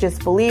religious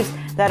beliefs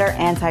that are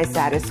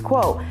anti-status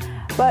quo.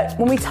 But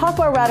when we talk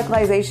about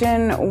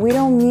radicalization, we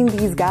don't mean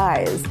these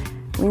guys.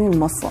 We mean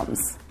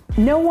Muslims.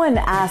 No one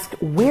asked,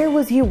 where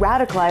was you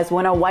radicalized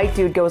when a white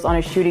dude goes on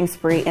a shooting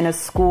spree in a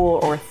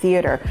school or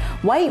theater?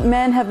 White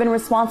men have been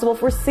responsible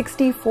for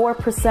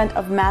 64%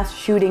 of mass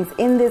shootings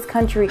in this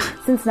country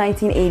since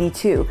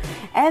 1982.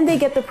 And they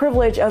get the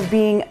privilege of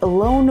being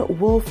lone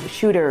wolf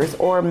shooters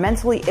or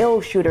mentally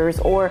ill shooters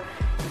or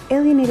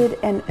alienated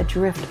and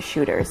adrift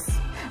shooters.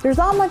 There's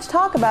not much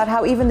talk about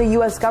how even the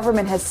U.S.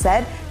 government has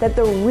said that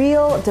the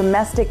real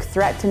domestic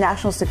threat to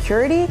national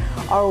security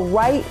are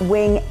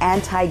right-wing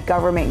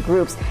anti-government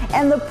groups.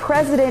 And the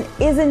president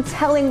isn't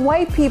telling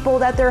white people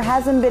that there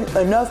hasn't been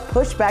enough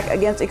pushback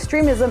against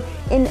extremism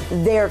in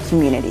their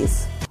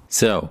communities.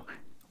 So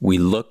we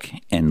look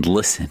and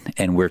listen,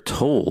 and we're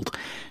told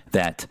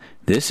that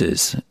this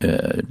is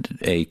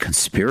a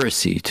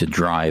conspiracy to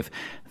drive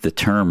the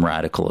term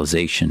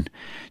radicalization,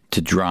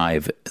 to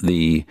drive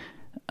the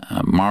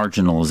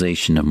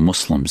marginalization of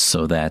Muslims,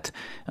 so that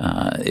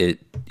it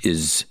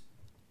is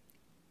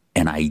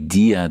an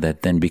idea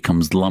that then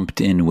becomes lumped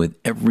in with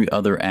every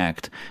other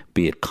act,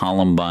 be it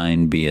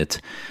Columbine, be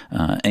it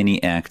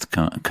any act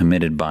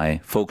committed by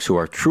folks who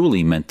are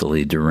truly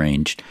mentally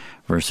deranged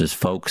versus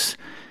folks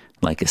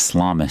like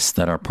Islamists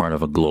that are part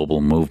of a global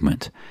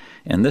movement.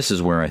 And this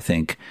is where I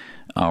think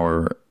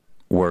our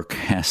work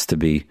has to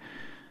be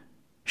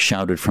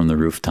shouted from the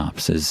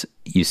rooftops. Is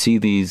you see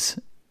these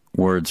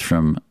words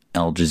from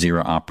Al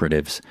Jazeera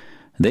operatives.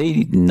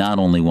 They not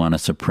only want to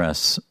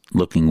suppress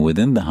looking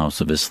within the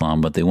House of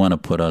Islam, but they want to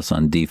put us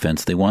on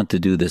defense. They want to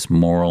do this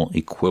moral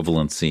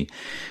equivalency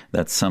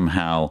that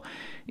somehow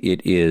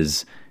it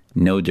is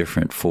no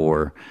different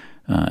for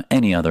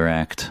any other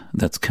act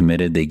that's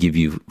committed. They give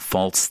you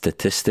false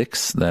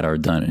statistics that are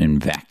done in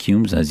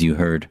vacuums, as you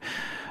heard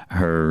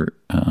her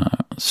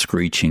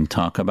screeching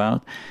talk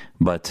about.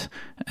 But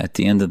at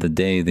the end of the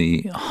day,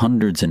 the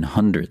hundreds and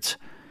hundreds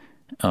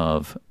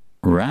of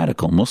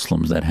radical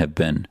Muslims that have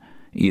been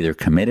either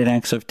committed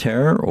acts of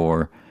terror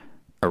or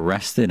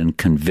arrested and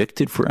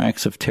convicted for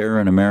acts of terror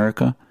in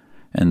America,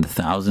 and the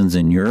thousands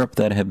in Europe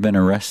that have been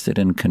arrested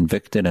and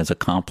convicted as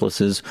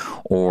accomplices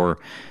or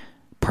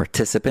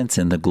participants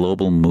in the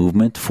global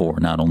movement for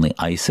not only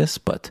ISIS,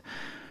 but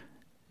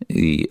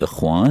the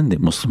Ikhwan, the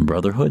Muslim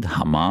Brotherhood,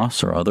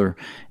 Hamas, or other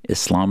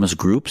Islamist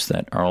groups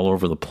that are all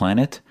over the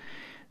planet.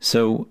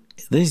 So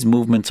these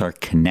movements are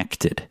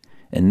connected.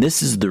 And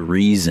this is the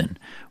reason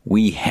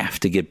we have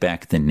to get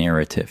back the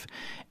narrative.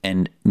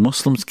 And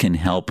Muslims can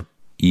help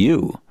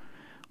you.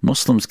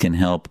 Muslims can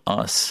help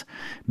us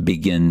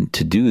begin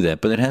to do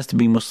that. But it has to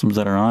be Muslims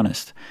that are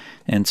honest.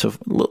 And so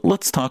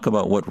let's talk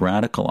about what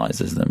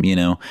radicalizes them. You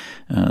know,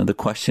 the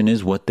question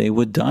is what they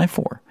would die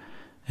for.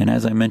 And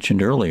as I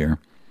mentioned earlier,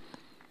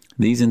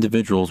 these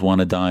individuals want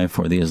to die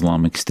for the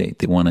Islamic State.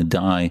 They want to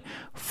die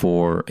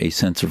for a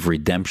sense of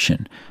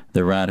redemption. The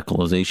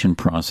radicalization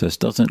process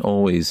doesn't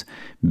always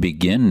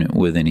begin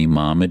with an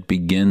imam. It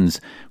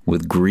begins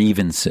with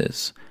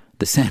grievances.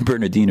 The San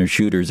Bernardino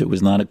shooters, it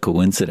was not a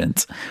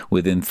coincidence.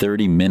 Within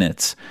 30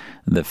 minutes,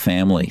 the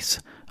families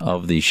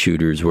of these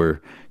shooters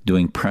were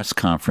doing press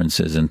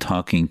conferences and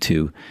talking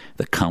to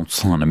the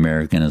Council on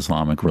American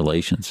Islamic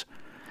Relations.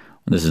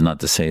 This is not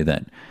to say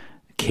that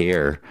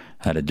CAIR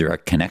had a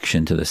direct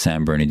connection to the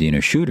San Bernardino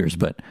shooters,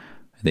 but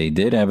they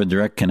did have a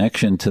direct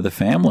connection to the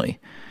family.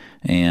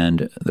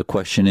 And the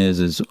question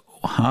is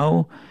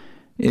how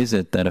is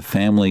it that a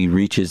family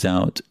reaches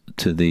out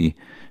to the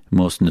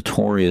most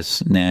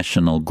notorious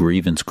national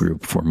grievance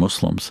group for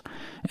Muslims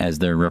as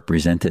their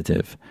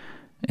representative?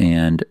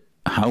 And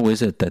how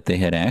is it that they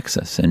had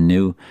access and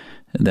knew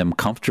them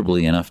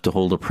comfortably enough to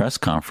hold a press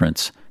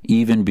conference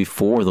even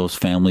before those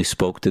families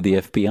spoke to the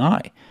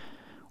FBI?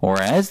 Or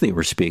as they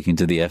were speaking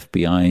to the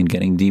FBI and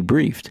getting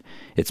debriefed?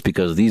 It's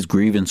because these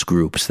grievance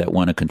groups that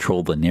want to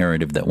control the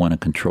narrative, that want to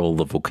control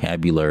the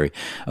vocabulary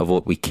of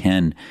what we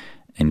can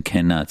and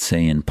cannot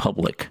say in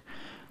public.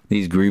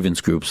 These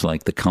grievance groups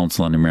like the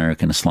Council on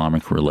American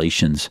Islamic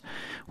Relations,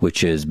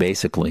 which is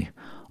basically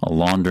a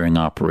laundering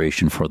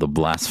operation for the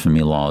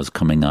blasphemy laws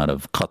coming out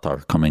of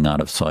Qatar, coming out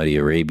of Saudi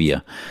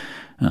Arabia.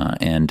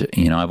 And,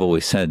 you know, I've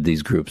always said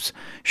these groups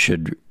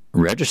should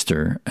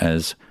register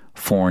as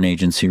Foreign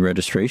Agency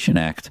Registration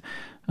Act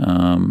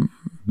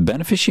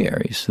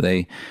beneficiaries.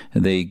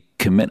 They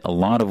commit a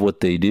lot of what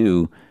they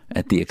do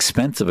at the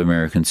expense of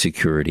American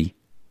security,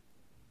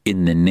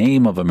 in the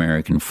name of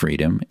American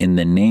freedom, in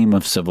the name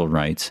of civil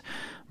rights,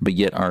 but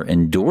yet are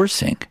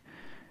endorsing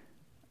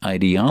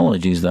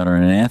ideologies that are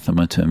an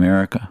anathema to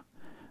America,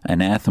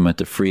 anathema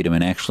to freedom,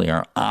 and actually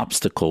are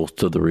obstacles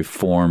to the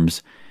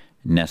reforms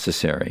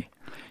necessary.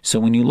 So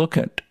when you look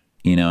at,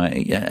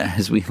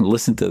 as we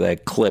listen to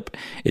that clip,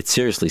 it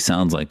seriously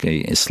sounds like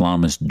a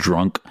Islamist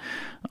drunk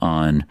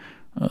on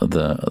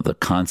the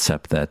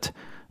concept that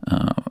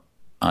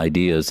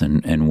ideas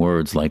and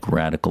words like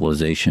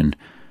radicalization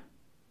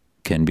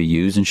can be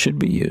used and should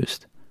be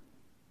used.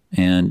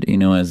 And,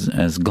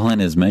 as Glenn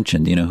has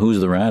mentioned, who's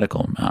the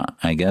radical?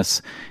 I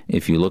guess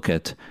if you look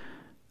at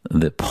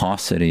the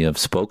paucity of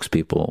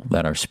spokespeople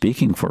that are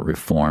speaking for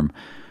reform,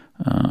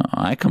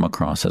 I come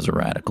across as a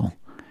radical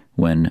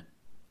when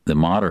the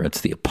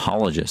moderates, the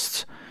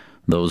apologists,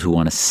 those who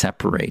want to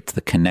separate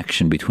the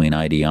connection between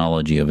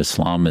ideology of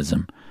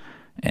Islamism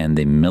and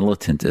the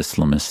militant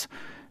Islamists,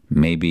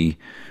 maybe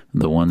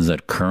the ones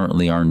that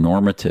currently are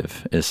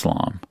normative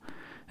Islam.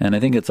 And I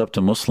think it's up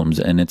to Muslims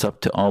and it's up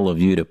to all of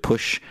you to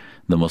push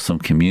the Muslim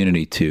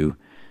community to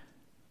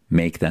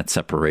make that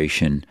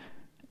separation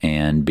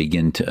and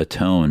begin to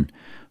atone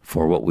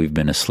for what we've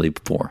been asleep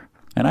for.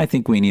 And I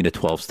think we need a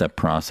 12-step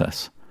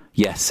process.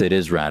 Yes, it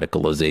is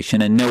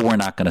radicalization. And no, we're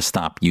not going to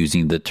stop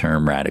using the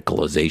term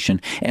radicalization.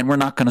 And we're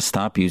not going to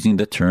stop using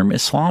the term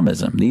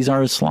Islamism. These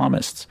are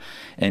Islamists.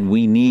 And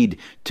we need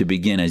to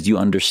begin, as you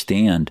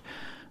understand,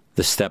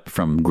 the step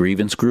from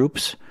grievance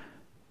groups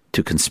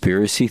to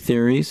conspiracy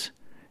theories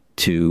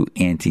to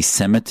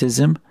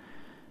anti-Semitism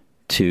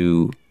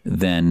to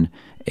then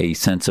a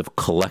sense of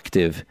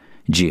collective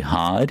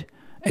jihad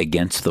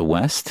against the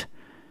West.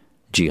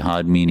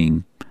 Jihad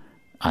meaning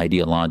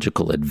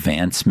ideological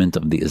advancement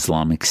of the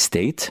Islamic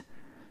State,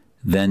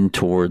 then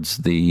towards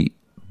the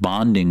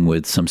bonding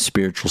with some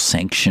spiritual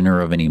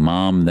sanctioner of an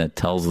imam that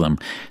tells them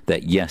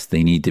that, yes,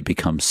 they need to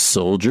become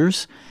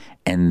soldiers,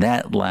 and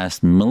that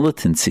last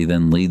militancy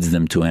then leads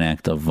them to an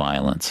act of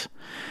violence.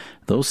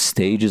 Those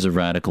stages of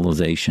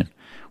radicalization,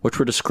 which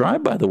were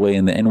described, by the way,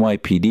 in the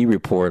NYPD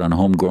report on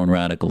homegrown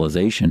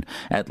radicalization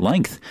at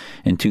length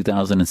in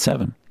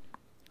 2007.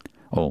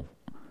 Oh,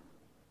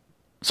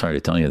 sorry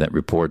to tell you, that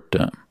report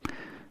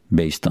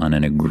based on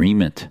an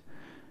agreement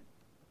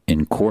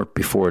in court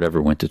before it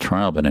ever went to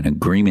trial, but an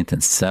agreement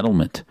and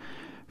settlement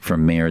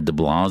from Mayor de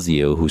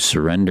Blasio, who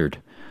surrendered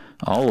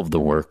all of the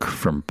work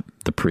from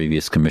the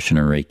previous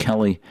Commissioner Ray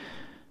Kelly,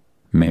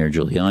 Mayor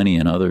Giuliani,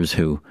 and others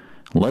who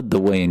led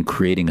the way in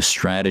creating a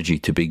strategy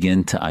to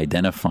begin to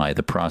identify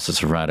the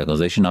process of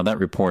radicalization. Now, that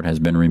report has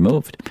been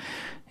removed.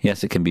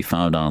 Yes, it can be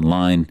found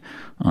online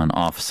on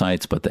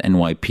off-sites, but the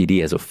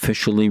NYPD has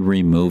officially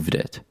removed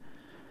it.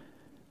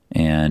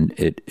 And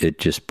it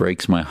just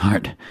breaks my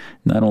heart,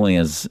 not only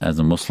as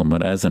a Muslim,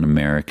 but as an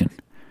American,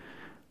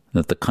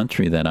 that the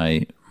country that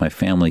my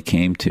family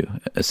came to,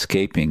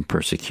 escaping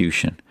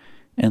persecution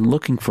and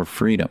looking for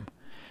freedom,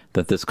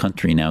 that this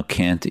country now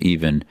can't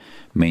even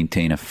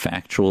maintain a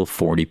factual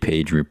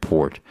 40-page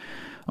report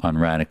on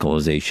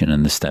radicalization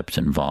and the steps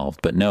involved.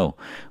 But no,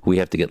 we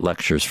have to get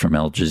lectures from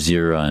Al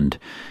Jazeera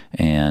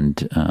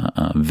and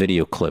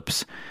video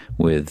clips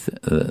with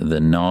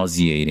the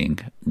nauseating,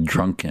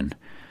 drunken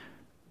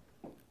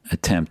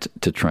attempt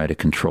to try to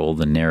control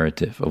the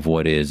narrative of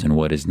what is and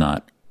what is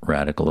not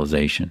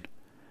radicalization.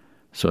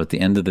 So at the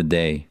end of the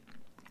day,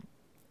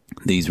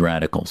 these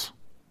radicals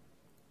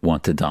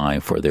want to die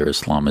for their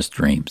Islamist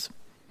dreams.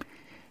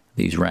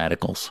 These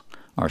radicals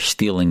are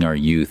stealing our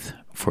youth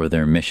for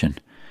their mission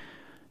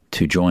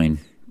to join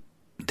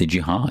the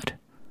jihad.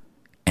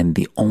 And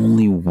the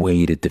only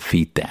way to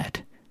defeat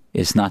that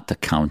is not to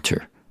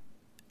counter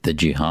the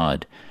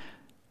jihad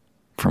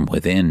from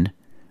within,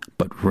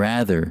 but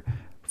rather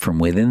from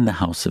within the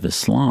house of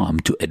Islam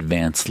to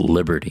advance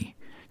liberty,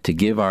 to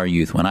give our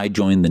youth. When I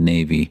joined the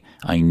Navy,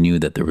 I knew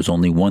that there was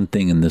only one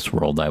thing in this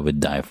world I would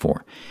die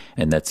for,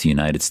 and that's the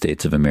United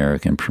States of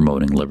America and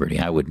promoting liberty.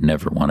 I would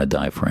never want to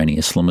die for any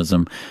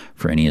Islamism,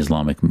 for any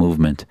Islamic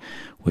movement,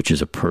 which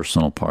is a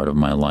personal part of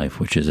my life,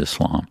 which is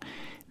Islam.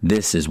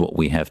 This is what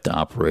we have to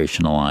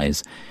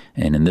operationalize,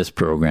 and in this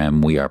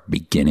program, we are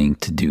beginning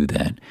to do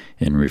that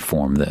and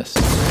reform this.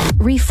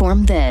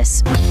 Reform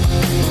This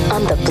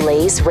on the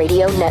Blaze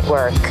Radio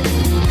Network.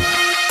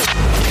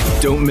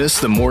 Don't miss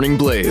the Morning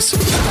Blaze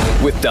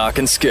with Doc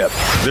and Skip.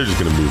 They're just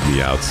going to move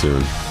me out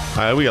soon.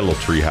 We got a little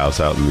tree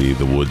house out in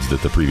the woods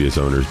that the previous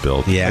owners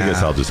built. Yeah. I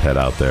guess I'll just head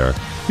out there.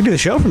 You can do the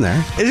show from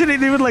there. Isn't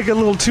it even like a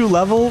little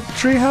 2-level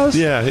tree house?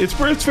 Yeah, it's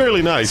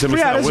fairly nice. I mean,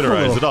 it's not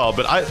winterized at all.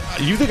 But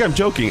you think I'm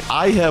joking.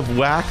 I have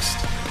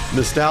waxed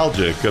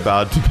nostalgic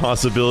about the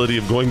possibility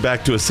of going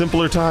back to a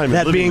simpler time.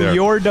 That being there.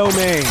 Your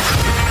domain.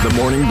 The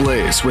Morning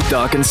Blaze with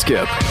Doc and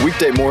Skip.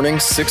 Weekday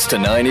mornings, 6 to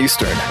 9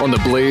 Eastern on the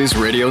Blaze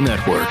Radio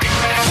Network.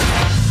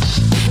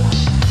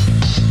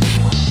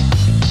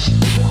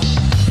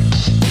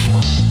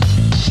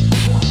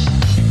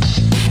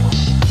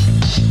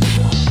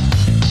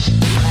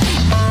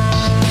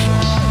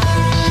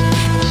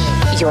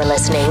 You're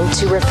listening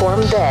to Reform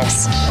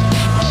This,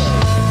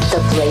 the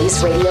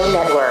Blaze Radio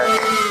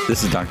Network.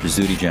 This is Dr.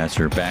 Zuhdi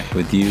Jasser back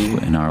with you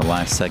in our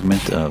last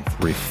segment of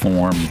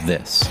Reform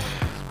This.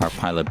 our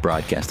pilot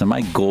broadcast. And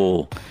my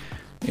goal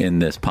in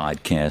this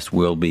podcast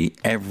will be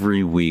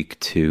every week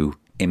to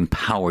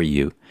empower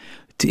you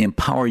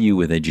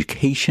with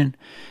education,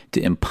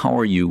 to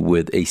empower you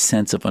with a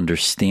sense of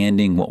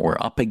understanding what we're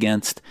up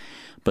against,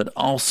 but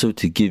also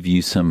to give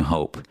you some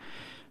hope.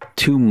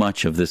 Too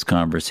much of this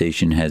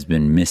conversation has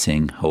been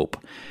missing hope.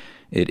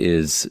 It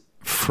is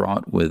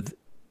fraught with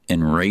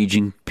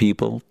enraging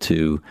people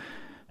to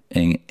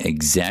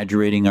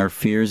exaggerating our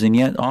fears and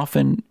yet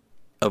often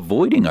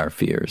avoiding our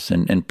fears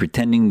and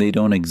pretending they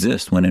don't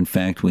exist when in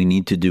fact we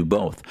need to do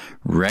both.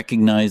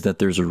 Recognize that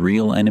there's a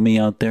real enemy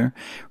out there.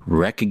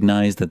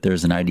 Recognize that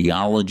there's an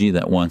ideology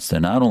that wants to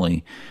not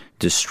only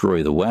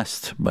destroy the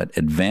West, but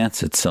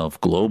advance itself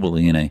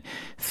globally in a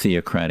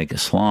theocratic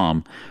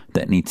Islam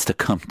that needs to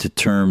come to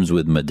terms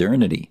with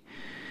modernity.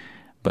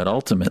 But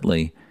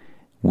ultimately,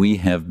 we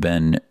have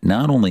been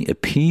not only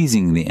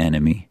appeasing the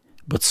enemy,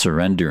 but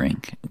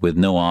surrendering with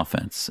no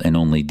offense and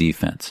only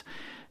defense.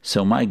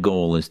 So my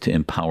goal is to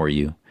empower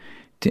you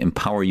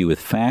with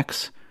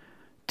facts,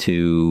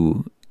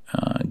 to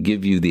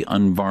give you the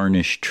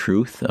unvarnished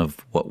truth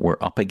of what we're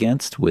up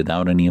against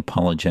without any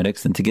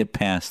apologetics, and to get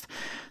past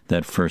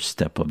that first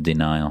step of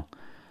denial.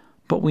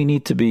 But we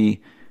need to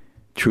be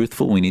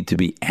truthful. We need to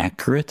be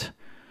accurate.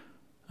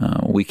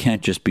 We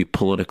can't just be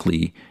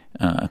politically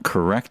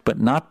correct, but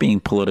not being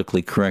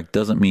politically correct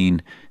doesn't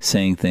mean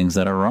saying things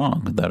that are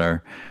wrong, that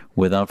are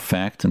without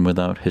fact and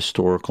without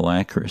historical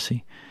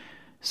accuracy.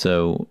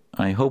 So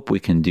I hope we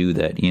can do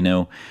that. You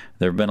know,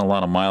 there have been a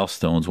lot of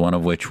milestones, one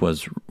of which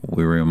was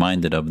we were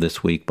reminded of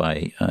this week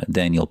by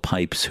Daniel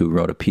Pipes, who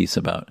wrote a piece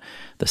about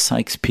the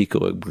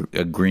Sykes-Picot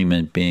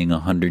Agreement being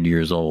 100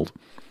 years old.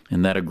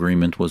 And that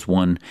agreement was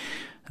one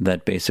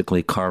that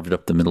basically carved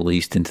up the Middle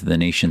East into the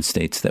nation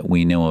states that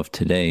we know of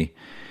today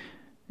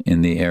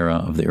in the era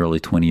of the early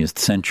 20th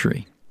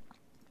century.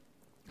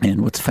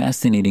 And what's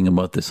fascinating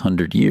about this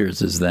 100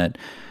 years is that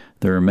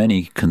there are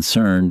many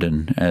concerned,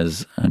 and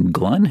as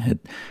Glenn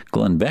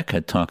Beck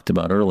had talked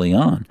about early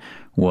on,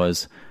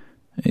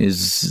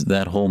 is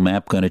that whole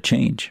map going to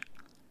change?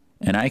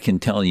 And I can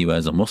tell you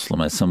as a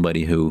Muslim, as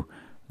somebody who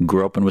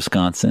grew up in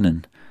Wisconsin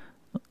and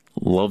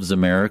loves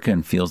America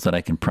and feels that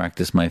I can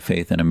practice my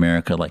faith in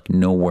America like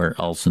nowhere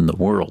else in the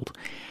world,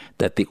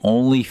 that the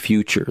only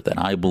future that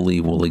I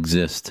believe will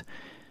exist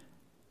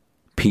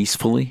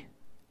peacefully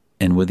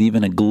and with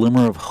even a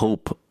glimmer of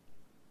hope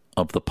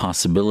of the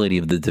possibility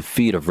of the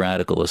defeat of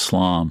radical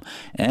Islam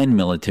and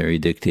military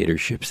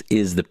dictatorships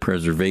is the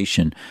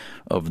preservation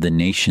of the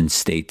nation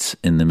states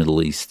in the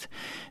Middle East.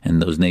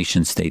 And those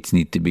nation states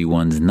need to be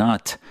ones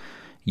not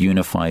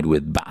unified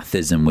with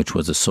Baathism, which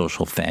was a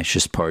social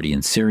fascist party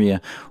in Syria,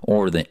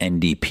 or the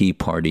NDP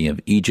party of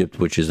Egypt,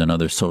 which is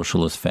another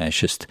socialist,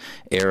 fascist,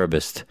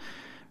 Arabist,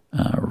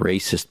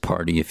 racist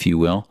party, if you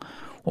will,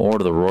 or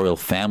the royal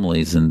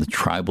families and the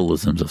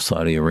tribalisms of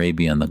Saudi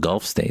Arabia and the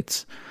Gulf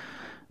states,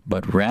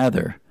 but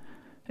rather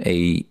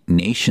a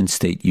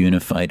nation-state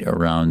unified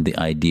around the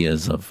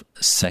ideas of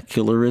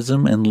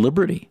secularism and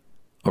liberty,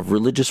 of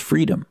religious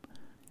freedom.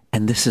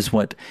 And this is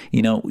what,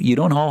 you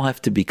don't all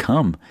have to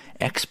become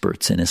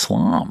experts in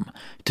Islam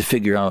to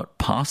figure out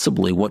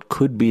possibly what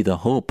could be the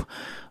hope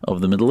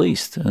of the Middle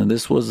East. And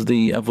this was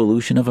the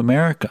evolution of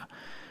America.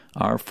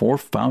 Our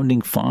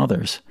founding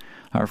fathers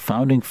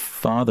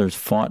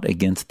fought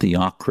against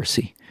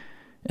theocracy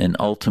and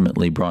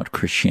ultimately brought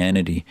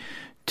Christianity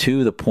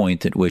to the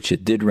point at which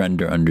it did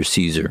render under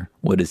Caesar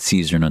what is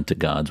Caesar, and unto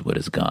God's what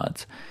is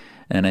God's.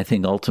 And I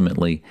think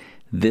ultimately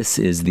this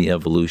is the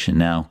evolution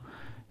now.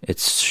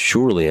 It's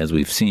surely, as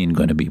we've seen,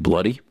 going to be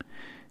bloody.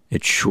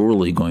 It's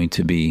surely going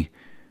to be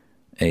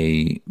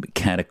a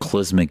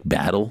cataclysmic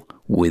battle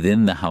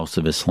within the House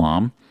of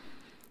Islam.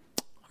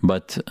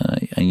 But,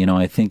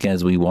 I think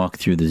as we walk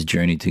through this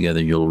journey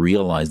together, you'll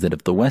realize that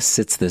if the West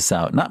sits this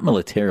out, not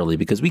militarily,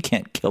 because we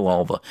can't kill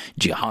all the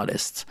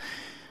jihadists,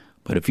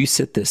 but if you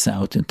sit this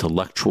out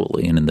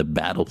intellectually and in the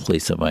battle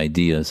place of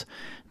ideas,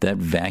 that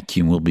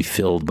vacuum will be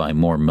filled by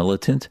more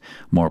militant,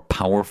 more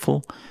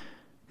powerful,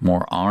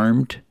 more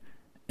armed,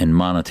 and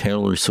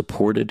monetarily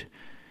supported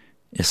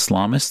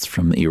Islamists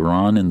from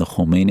Iran and the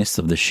Khomeinists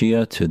of the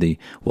Shia to the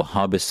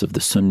Wahhabists of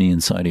the Sunni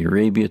in Saudi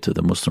Arabia to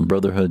the Muslim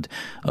Brotherhood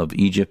of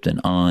Egypt and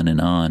on.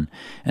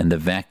 And the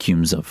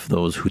vacuums of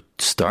those who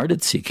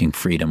started seeking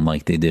freedom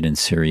like they did in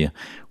Syria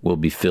will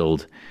be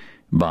filled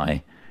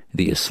by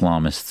the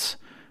Islamists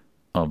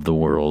of the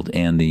world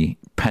and the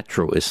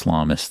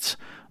petro-Islamists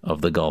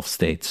of the Gulf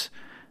states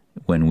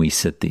when we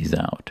sit these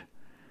out.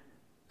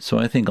 So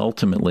I think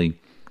ultimately,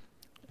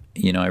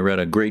 I read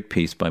a great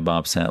piece by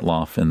Bob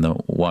Satloff in the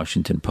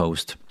Washington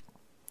Post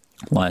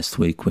last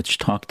week, which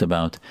talked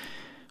about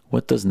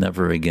what does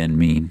never again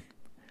mean.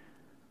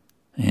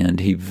 And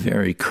he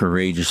very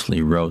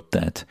courageously wrote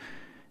that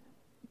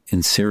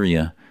in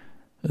Syria,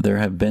 there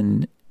have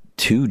been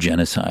 2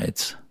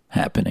 genocides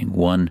happening.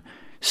 One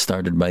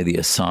started by the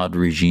Assad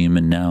regime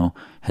and now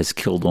has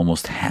killed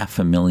almost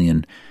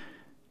 500,000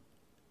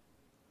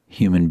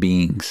 human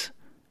beings,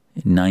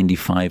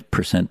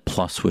 95%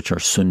 plus which are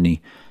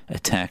Sunni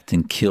attacked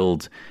and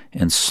killed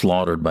and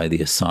slaughtered by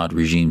the Assad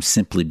regime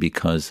simply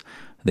because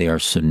they are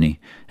Sunni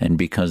and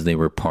because they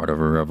were part of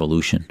a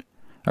revolution.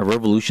 A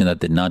revolution that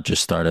did not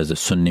just start as a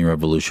Sunni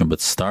revolution,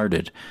 but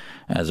started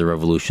as a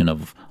revolution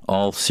of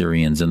all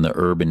Syrians in the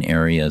urban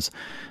areas,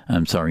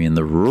 in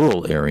the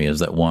rural areas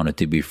that wanted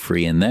to be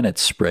free. And then it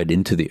spread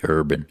into the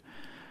urban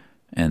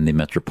and the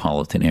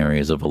metropolitan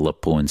areas of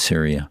Aleppo in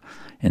Syria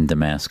and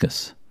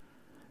Damascus.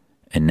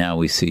 And now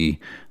we see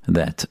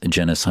that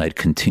genocide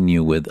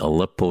continue with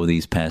Aleppo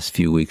these past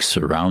few weeks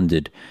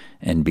surrounded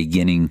and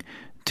beginning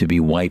to be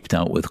wiped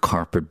out with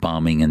carpet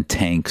bombing and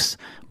tanks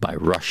by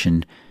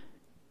Russian,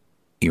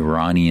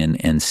 Iranian,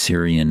 and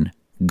Syrian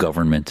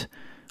government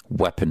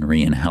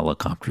weaponry and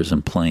helicopters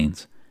and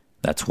planes.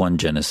 That's one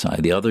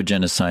genocide. The other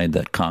genocide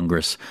that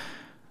Congress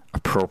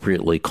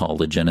appropriately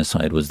called a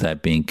genocide was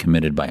that being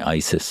committed by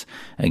ISIS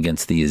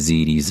against the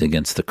Yazidis,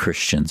 against the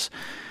Christians,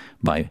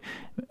 by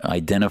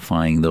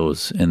identifying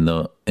those in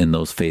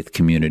those faith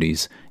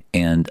communities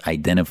and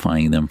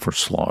identifying them for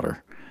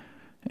slaughter.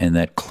 And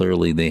that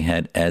clearly they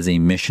had as a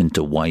mission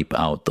to wipe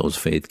out those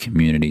faith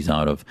communities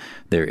out of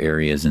their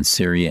areas in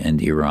Syria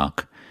and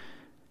Iraq.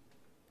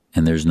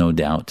 And there's no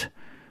doubt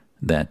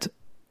that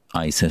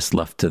ISIS,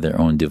 left to their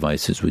own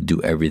devices, would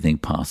do everything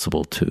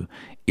possible to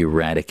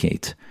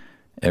eradicate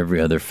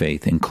every other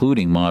faith,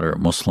 including moderate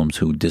Muslims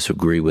who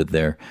disagree with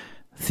their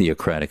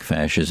theocratic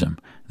fascism,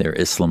 their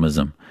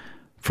Islamism,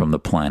 from the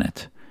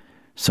planet.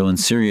 So in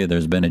Syria,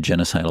 there's been a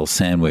genocidal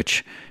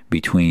sandwich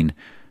between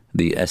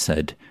the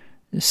Assad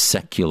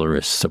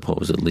secularist,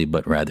 supposedly,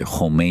 but rather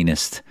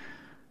Khomeinist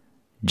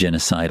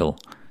genocidal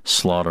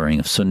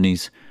slaughtering of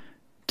Sunnis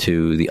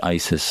to the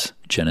ISIS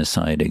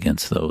genocide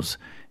against those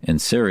in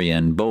Syria.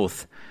 And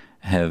both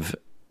have,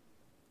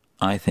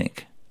 I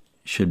think,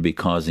 should be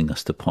causing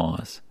us to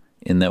pause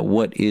in that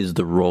what is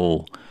the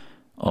role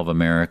of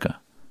America?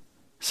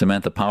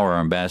 Samantha Power, our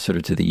ambassador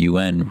to the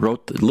UN,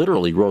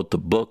 literally wrote the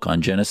book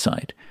on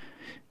genocide,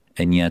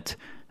 and yet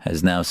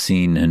has now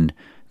seen in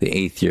the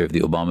 8th year of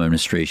the Obama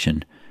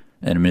administration,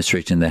 an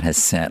administration that has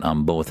sat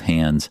on both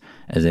hands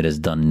as it has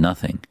done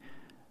nothing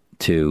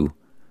to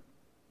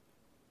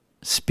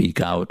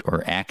speak out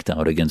or act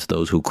out against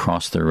those who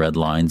cross their red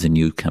lines and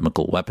use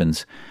chemical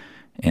weapons.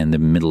 And the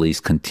Middle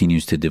East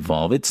continues to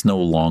devolve. It's no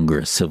longer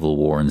a civil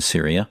war in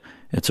Syria.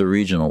 It's a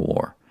regional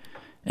war.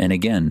 And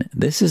again,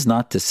 this is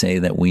not to say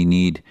that we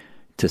need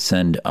to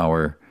send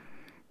our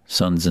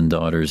sons and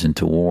daughters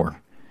into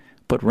war,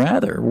 but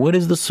rather, what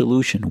is the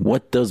solution?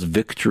 What does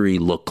victory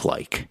look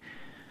like?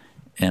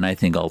 And I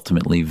think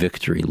ultimately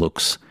victory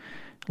looks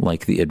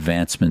like the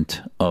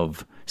advancement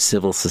of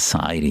civil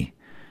society,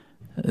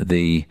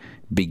 the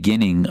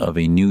beginning of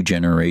a new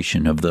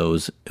generation of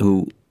those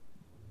who,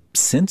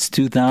 since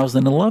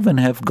 2011,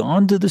 have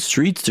gone to the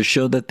streets to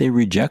show that they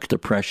reject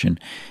oppression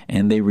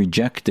and they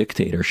reject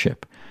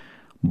dictatorship,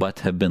 but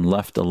have been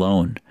left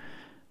alone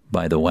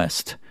by the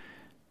West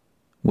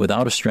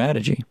without a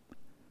strategy.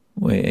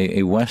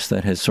 A West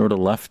that has sort of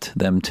left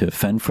them to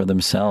fend for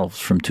themselves,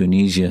 from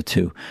Tunisia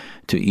to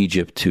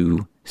Egypt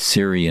to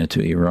Syria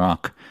to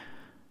Iraq.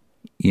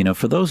 You know,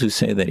 for those who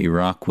say that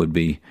Iraq would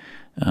be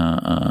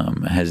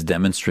has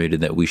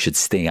demonstrated that we should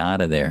stay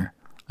out of there,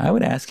 I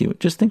would ask you,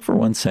 just think for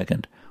 1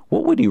 second,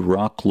 what would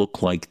Iraq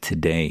look like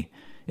today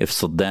if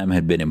Saddam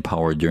had been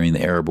empowered during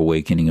the Arab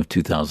awakening of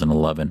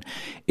 2011?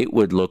 It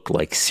would look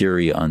like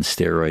Syria on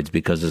steroids,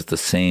 because it's the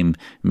same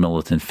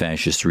militant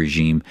fascist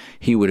regime.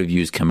 He would have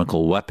used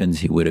chemical weapons.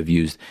 He would have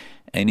used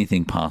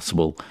anything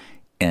possible.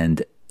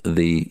 And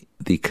the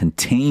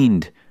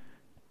contained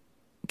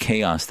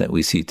chaos that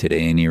we see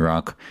today in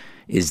Iraq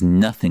is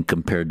nothing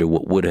compared to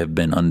what would have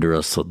been under a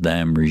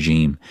Saddam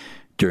regime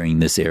during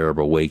this Arab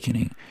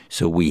awakening.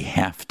 So we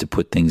have to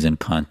put things in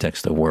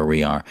context of where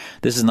we are.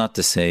 This is not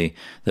to say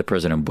that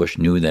President Bush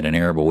knew that an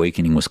Arab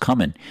awakening was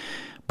coming,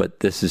 but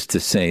this is to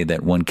say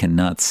that one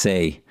cannot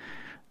say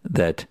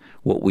that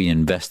what we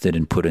invested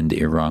and put into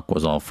Iraq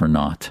was all for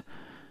naught.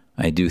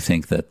 I do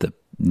think that the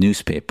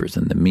newspapers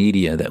and the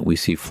media that we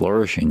see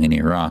flourishing in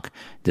Iraq,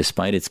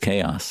 despite its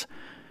chaos,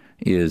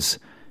 is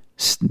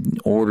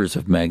orders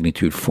of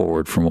magnitude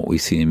forward from what we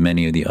see in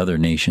many of the other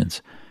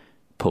nations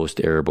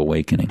post-Arab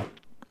awakening.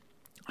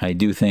 I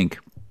do think,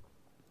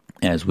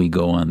 as we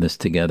go on this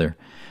together,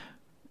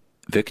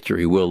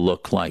 victory will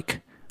look like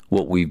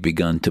what we've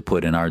begun to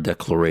put in our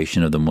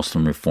declaration of the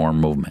Muslim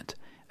Reform Movement.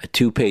 A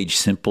 2-page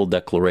simple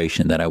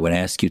declaration that I would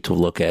ask you to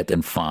look at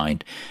and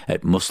find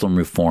at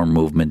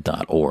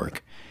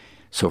MuslimReformMovement.org.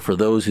 So for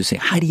those who say,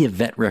 how do you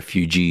vet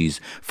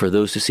refugees? For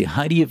those who say,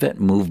 how do you vet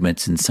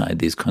movements inside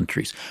these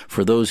countries?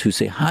 For those who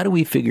say, how do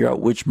we figure out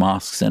which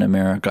mosques in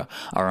America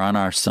are on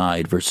our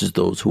side versus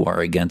those who are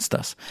against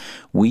us?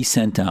 We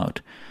sent out,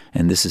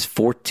 and this is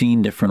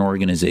 14 different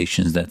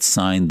organizations that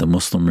signed the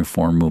Muslim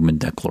Reform Movement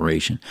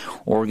Declaration,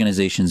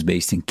 organizations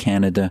based in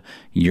Canada,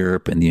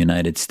 Europe, and the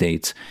United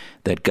States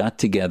that got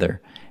together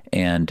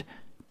and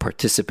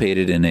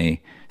participated in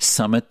a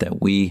summit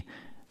that we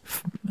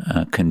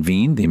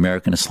convened the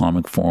American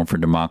Islamic Forum for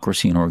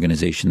Democracy, an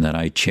organization that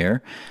I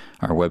chair.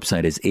 Our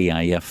website is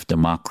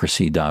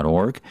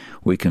aifdemocracy.org.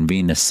 We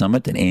convened a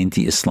summit, an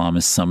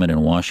anti-Islamist summit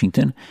in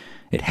Washington.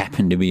 It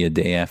happened to be a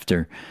day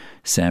after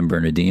San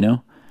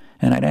Bernardino.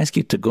 And I'd ask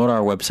you to go to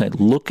our website,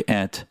 look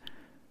at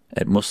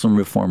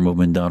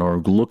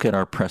MuslimReformMovement.org, look at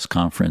our press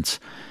conference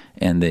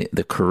and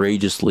the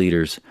courageous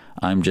leaders.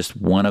 I'm just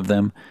one of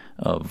them,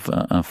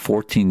 of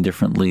 14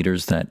 different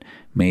leaders that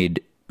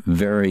made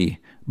very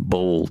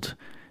bold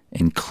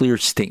and clear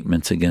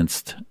statements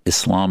against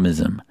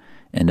Islamism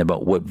and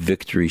about what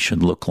victory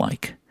should look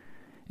like.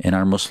 And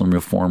our Muslim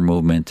Reform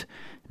Movement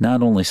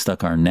not only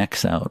stuck our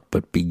necks out,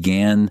 but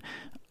began,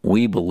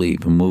 we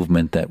believe, a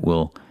movement that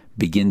will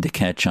begin to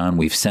catch on.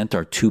 We've sent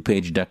our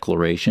 2-page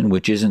declaration,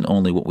 which isn't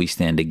only what we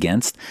stand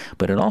against,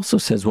 but it also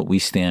says what we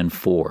stand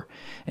for.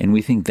 And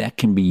we think that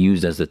can be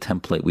used as a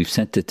template. We've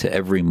sent it to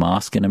every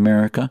mosque in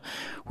America.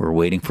 We're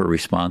waiting for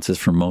responses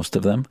from most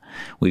of them.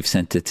 We've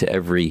sent it to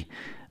every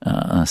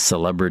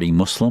celebrity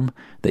Muslim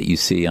that you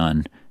see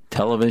on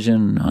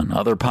television, on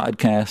other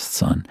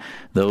podcasts, on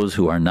those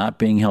who are not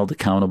being held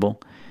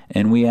accountable.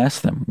 And we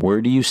ask them,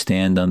 where do you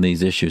stand on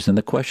these issues? And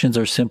the questions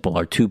are simple.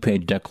 Our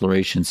 2-page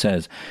declaration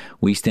says,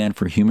 we stand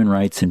for human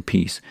rights and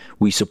peace.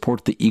 We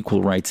support the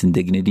equal rights and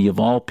dignity of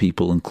all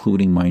people,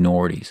 including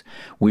minorities.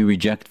 We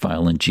reject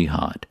violent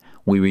jihad.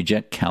 We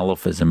reject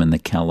caliphism and the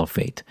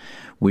caliphate.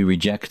 We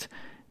reject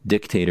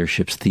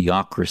dictatorships,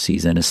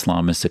 theocracies, and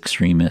Islamist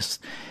extremists.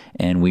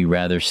 And we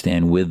rather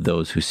stand with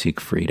those who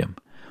seek freedom.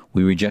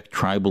 We reject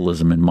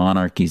tribalism and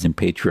monarchies and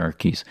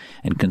patriarchies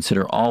and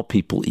consider all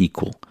people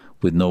equal,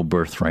 with no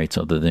birthrights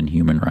other than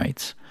human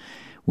rights.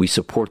 We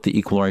support the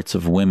equal rights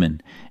of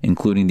women,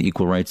 including the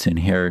equal rights to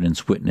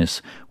inheritance,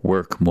 witness,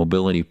 work,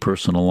 mobility,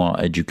 personal law,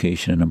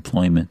 education, and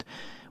employment.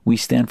 We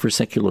stand for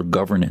secular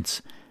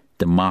governance,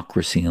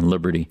 democracy, and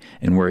liberty,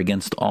 and we're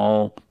against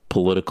all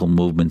political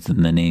movements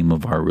in the name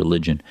of our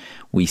religion.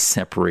 We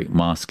separate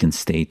mosque and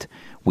state.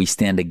 We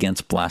stand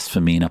against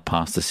blasphemy and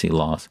apostasy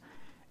laws.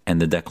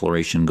 And the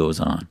declaration goes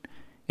on.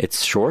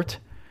 It's short.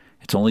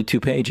 It's only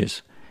 2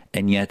 pages.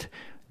 And yet,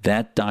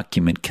 that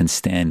document can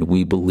stand,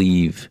 we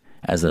believe,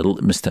 as a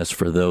litmus test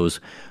for those.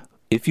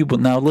 If you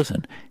now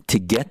listen, to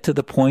get to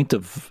the point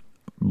of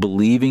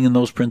believing in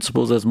those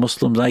principles as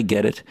Muslims, I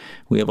get it.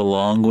 We have a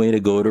long way to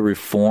go to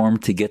reform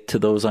to get to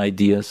those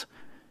ideas.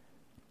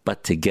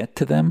 But to get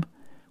to them,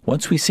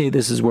 once we say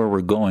this is where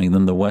we're going,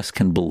 then the West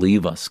can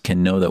believe us,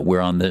 can know that we're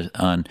on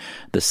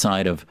the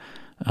side of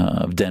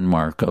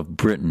Denmark, of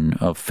Britain,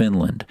 of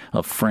Finland,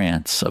 of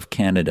France, of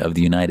Canada, of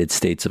the United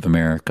States of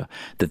America,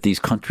 that these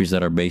countries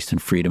that are based in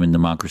freedom and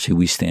democracy,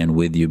 we stand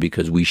with you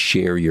because we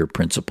share your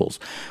principles.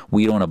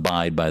 We don't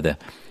abide by the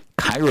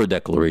Cairo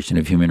Declaration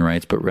of Human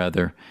Rights, but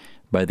rather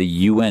by the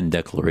UN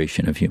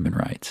Declaration of Human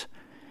Rights.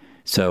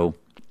 So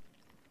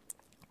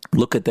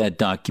look at that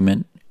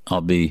document.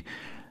 I'll be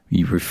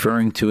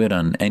referring to it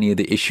on any of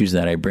the issues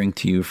that I bring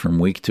to you from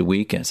week to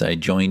week as I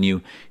join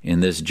you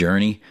in this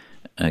journey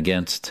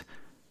against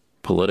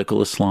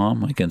political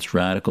Islam, against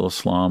radical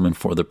Islam, and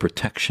for the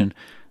protection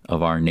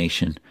of our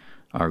nation,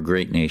 our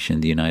great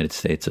nation, the United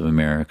States of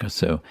America.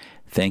 So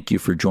thank you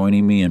for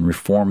joining me in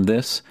Reform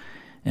This,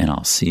 and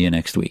I'll see you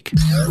next week.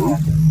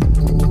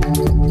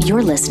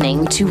 You're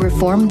listening to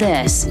Reform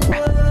This,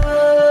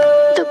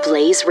 the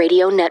Blaze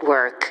Radio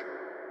Network.